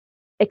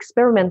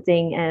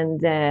 experimenting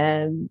and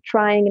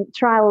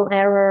trial and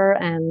error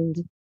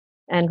and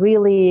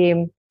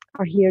really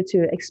are here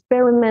to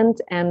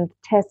experiment and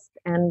test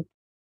and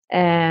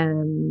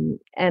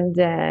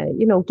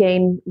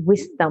gain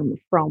wisdom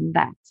from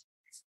that.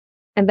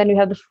 And then you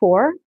have the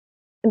 4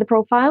 in the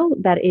profile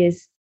that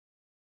is,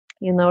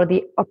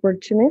 the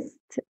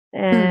opportunist,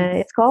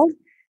 it's called.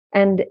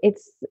 And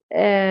it's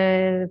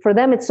for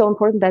them, it's so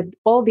important that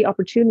all the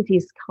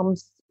opportunities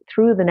comes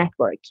through the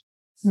network.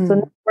 So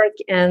network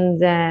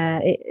and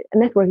a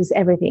network is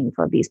everything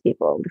for these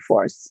people, the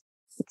 4s.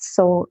 It's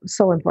so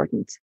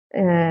important.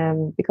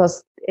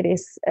 Because it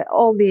is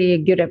all the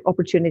good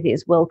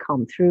opportunities will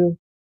come through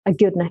a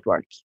good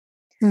network.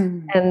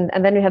 And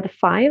then you have the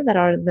 5 that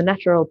are the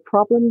natural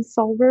problem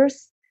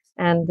solvers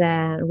and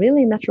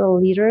really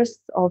natural leaders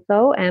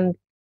also, and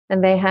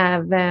they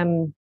have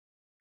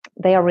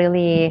they are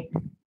really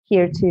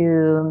here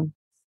to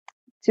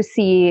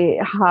see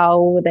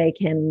how they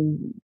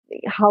can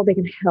help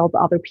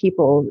other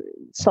people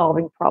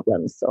solving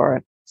problems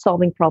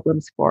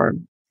for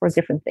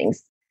different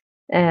things.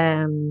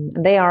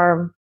 They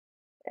are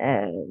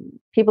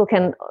people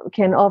can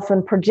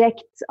often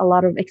project a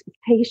lot of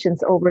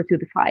expectations over to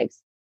the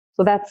 5s.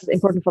 So that's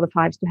important for the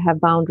 5s to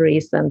have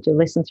boundaries and to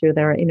listen to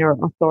their inner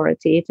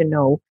authority, to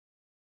know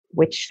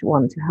which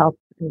one to help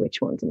and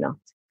which one to not.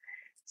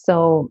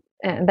 So,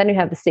 and then you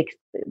have the 6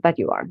 that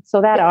you are.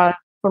 So that are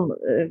from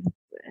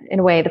in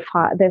a way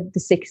the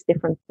 6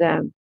 different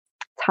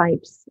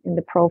types in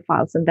the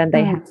profiles, and then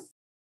they have,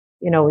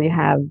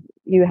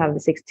 you have the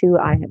 6 2,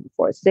 I have the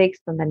 4 6,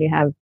 and then you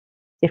have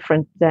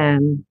different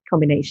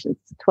combinations,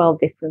 12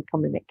 different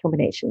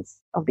combinations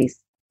of these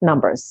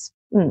numbers.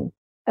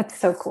 That's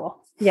so cool.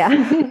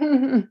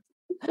 Yeah.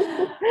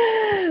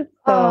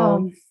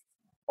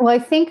 Well, I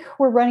think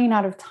we're running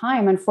out of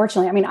time,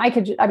 unfortunately.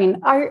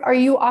 Are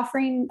you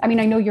offering, I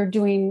know you're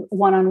doing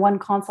one-on-one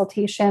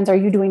consultations. Are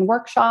you doing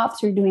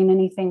workshops? Are you doing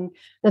anything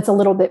that's a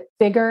little bit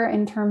bigger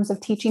in terms of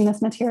teaching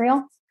this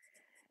material?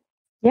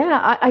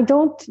 Yeah, I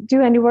don't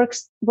do any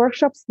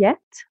workshops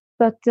yet,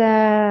 but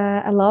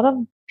a lot of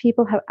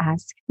people have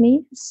asked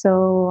me.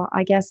 So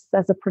I guess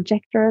as a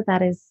projector,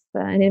 that is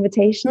an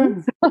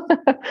invitation.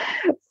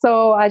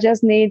 So I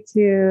just need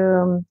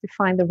to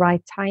find the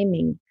right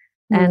timing.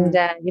 And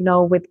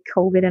with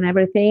COVID and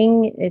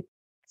everything,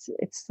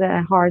 it's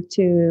hard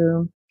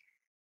to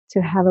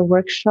have a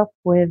workshop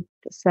with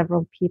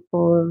several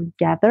people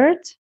gathered.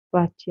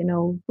 But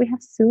we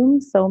have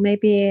Zoom, so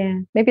maybe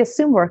a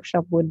Zoom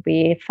workshop would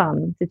be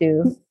fun to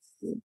do.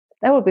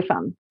 That would be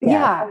fun.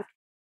 Yeah.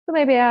 So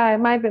maybe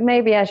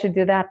I should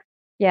do that.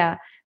 Yeah.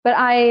 But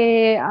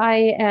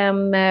I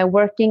am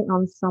working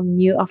on some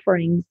new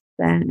offerings,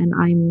 and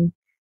I'm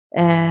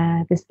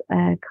this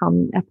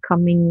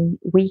upcoming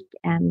week,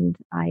 and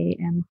I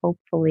am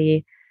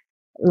hopefully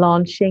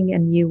launching a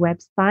new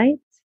website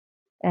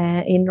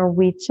in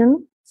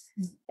Norwegian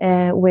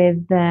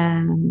with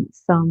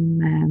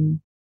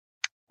some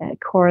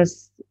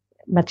course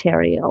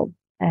material.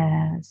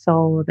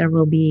 So there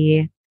will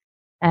be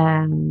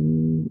a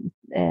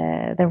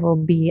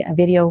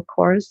video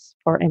course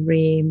for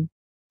every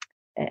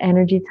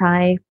energy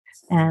type,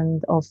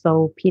 and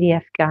also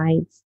PDF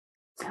guides.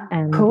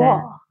 And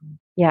cool.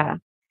 Yeah.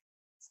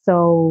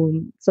 So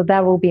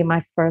that will be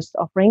my first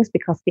offerings,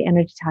 because the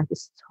energy type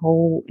is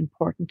so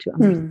important to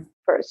understand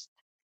first.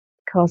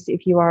 Because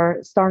if you are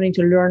starting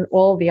to learn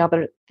all the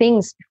other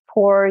things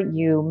before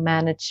you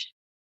manage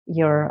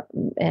your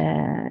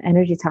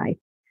energy type,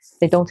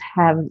 they don't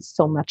have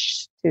so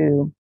much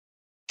to,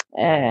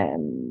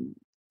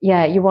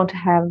 you want to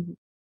have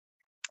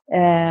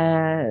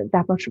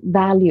that much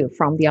value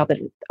from the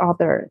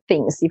other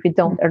things if you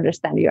don't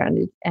understand your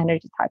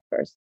energy type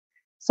first.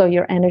 So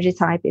your energy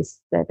type is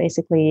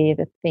basically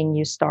the thing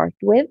you start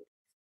with,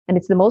 and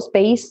it's the most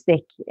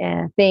basic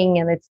thing,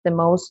 and it's the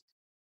most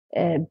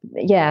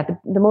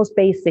the most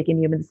basic in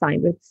human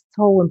design. But it's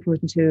so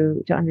important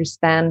to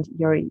understand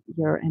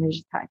your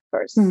energy type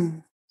first.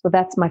 So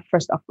that's my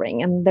first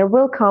offering, and there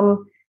will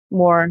come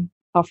more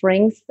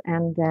offerings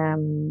and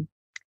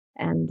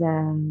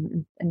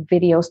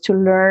videos to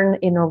learn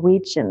in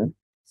Norwegian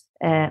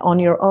on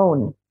your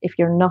own if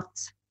you're not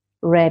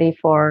ready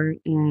for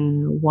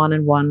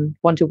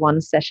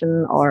one-to-one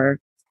session or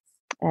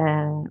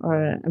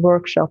a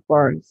workshop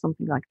or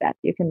something like that.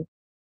 You can,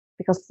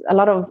 because a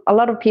lot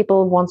of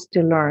people wants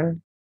to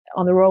learn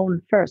on their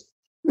own first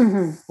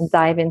and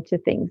dive into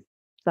things.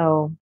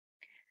 So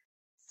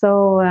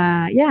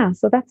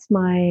that's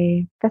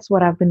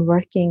what I've been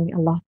working a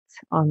lot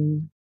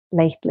on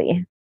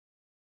lately.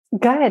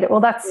 Good.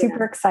 Well, that's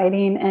super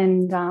exciting.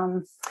 And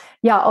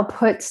I'll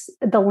put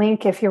the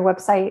link if your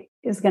website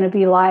is going to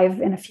be live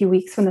in a few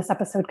weeks when this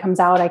episode comes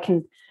out.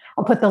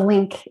 I'll put the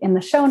link in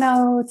the show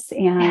notes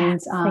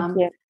and,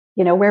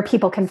 where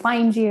people can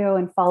find you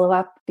and follow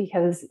up,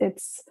 because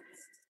it's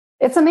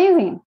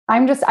amazing.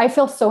 I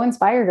feel so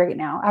inspired right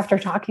now after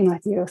talking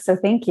with you. So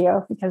thank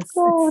you, because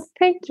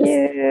thank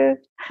you.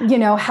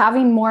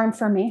 Having more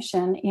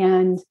information.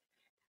 And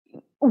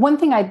one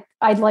thing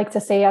I'd like to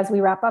say as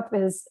we wrap up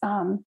is,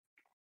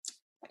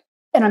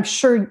 and I'm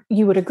sure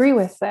you would agree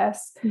with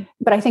this,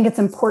 but I think it's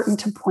important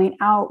to point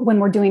out when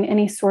we're doing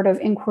any sort of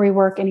inquiry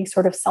work, any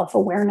sort of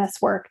self-awareness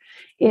work,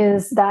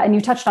 is that, and you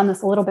touched on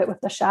this a little bit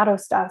with the shadow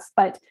stuff,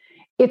 but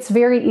it's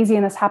very easy,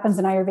 and this happens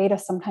in Ayurveda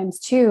sometimes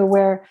too,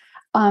 where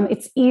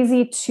it's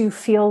easy to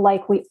feel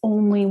like we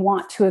only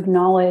want to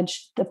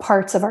acknowledge the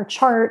parts of our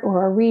chart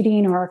or our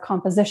reading or our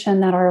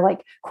composition that are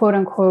like, quote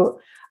unquote,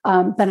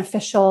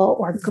 beneficial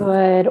or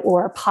good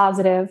or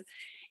positive.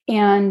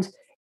 And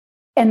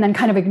then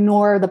kind of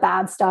ignore the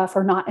bad stuff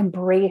or not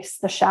embrace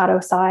the shadow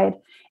side.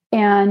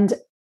 And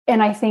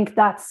I think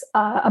that's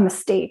a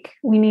mistake.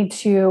 We need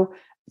to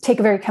take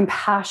a very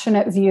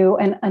compassionate view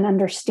and an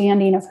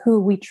understanding of who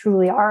we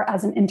truly are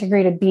as an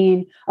integrated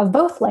being of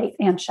both light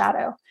and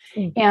shadow.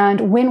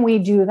 And when we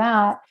do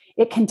that,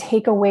 it can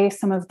take away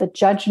some of the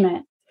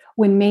judgment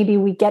when maybe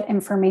we get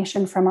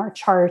information from our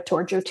chart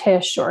or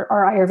Jyotish or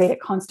our Ayurvedic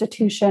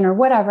constitution or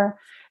whatever,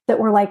 that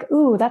we're like,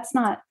 ooh,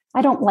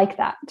 I don't like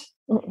that.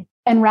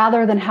 And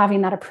rather than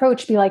having that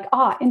approach, be like,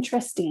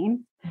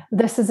 interesting.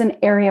 This is an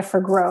area for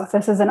growth.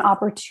 This is an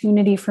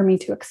opportunity for me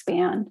to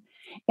expand.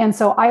 And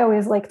so I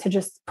always like to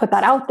just put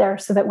that out there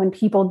so that when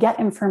people get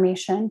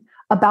information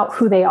about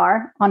who they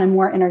are on a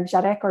more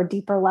energetic or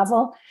deeper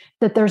level,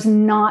 that there's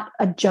not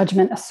a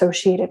judgment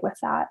associated with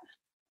that.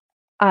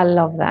 I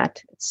love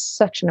that. It's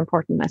such an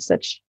important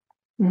message.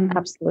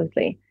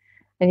 Absolutely.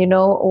 And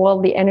all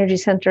the energy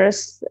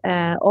centers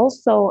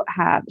also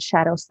have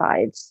shadow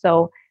sides.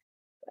 So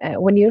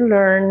when you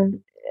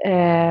learn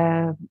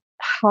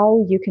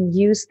how you can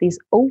use these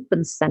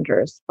open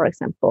centers, for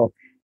example,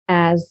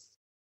 as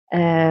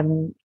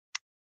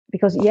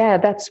because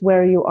that's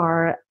where you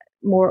are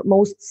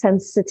most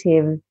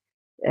sensitive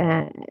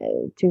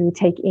to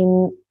take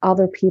in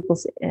other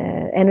people's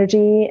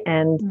energy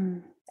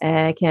and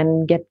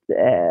can get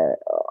a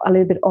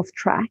little bit off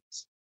track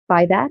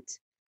by that.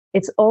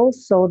 It's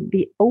also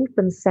the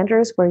open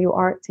centers where you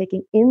are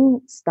taking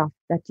in stuff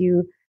that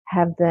you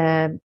have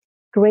the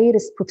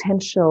greatest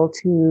potential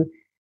to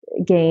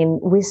gain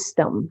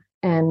wisdom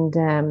and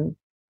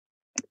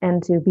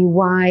to be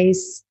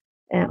wise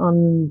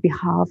on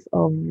behalf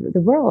of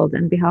the world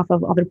and behalf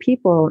of other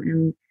people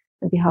and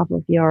on behalf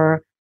of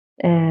your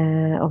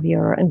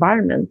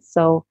environment.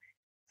 So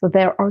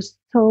there are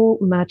so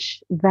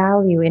much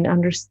value in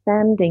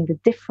understanding the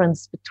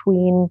difference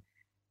between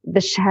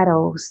the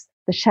shadow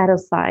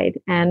side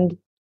and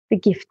the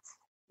gifts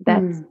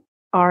that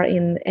are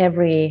in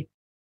every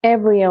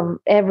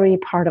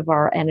part of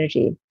our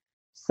energy.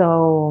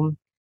 So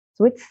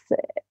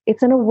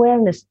it's an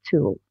awareness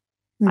tool,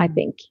 I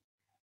think.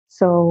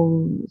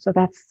 So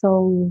that's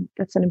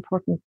an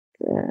important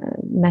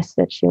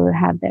message you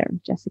have there,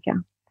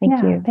 Jessica.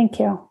 Thank you. Thank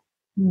you.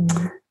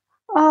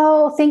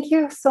 Oh, thank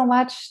you so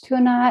much,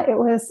 Tuna. It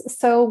was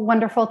so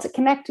wonderful to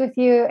connect with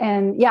you.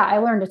 And I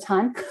learned a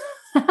ton.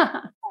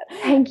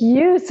 Thank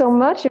you so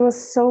much. It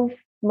was so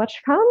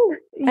much fun.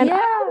 And I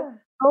was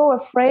so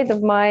afraid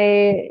of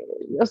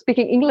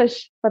speaking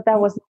English, but that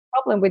was no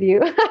problem with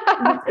you.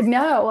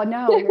 No,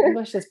 your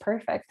English is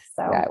perfect.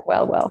 So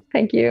well,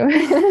 thank you.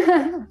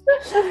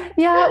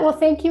 Well,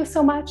 thank you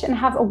so much and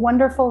have a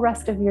wonderful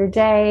rest of your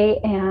day.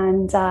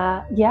 And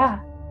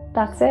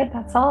that's it.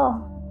 That's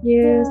all. Thank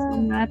you so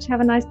much.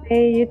 Have a nice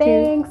day. You too.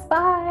 Thanks.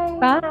 Bye.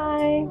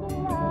 Bye.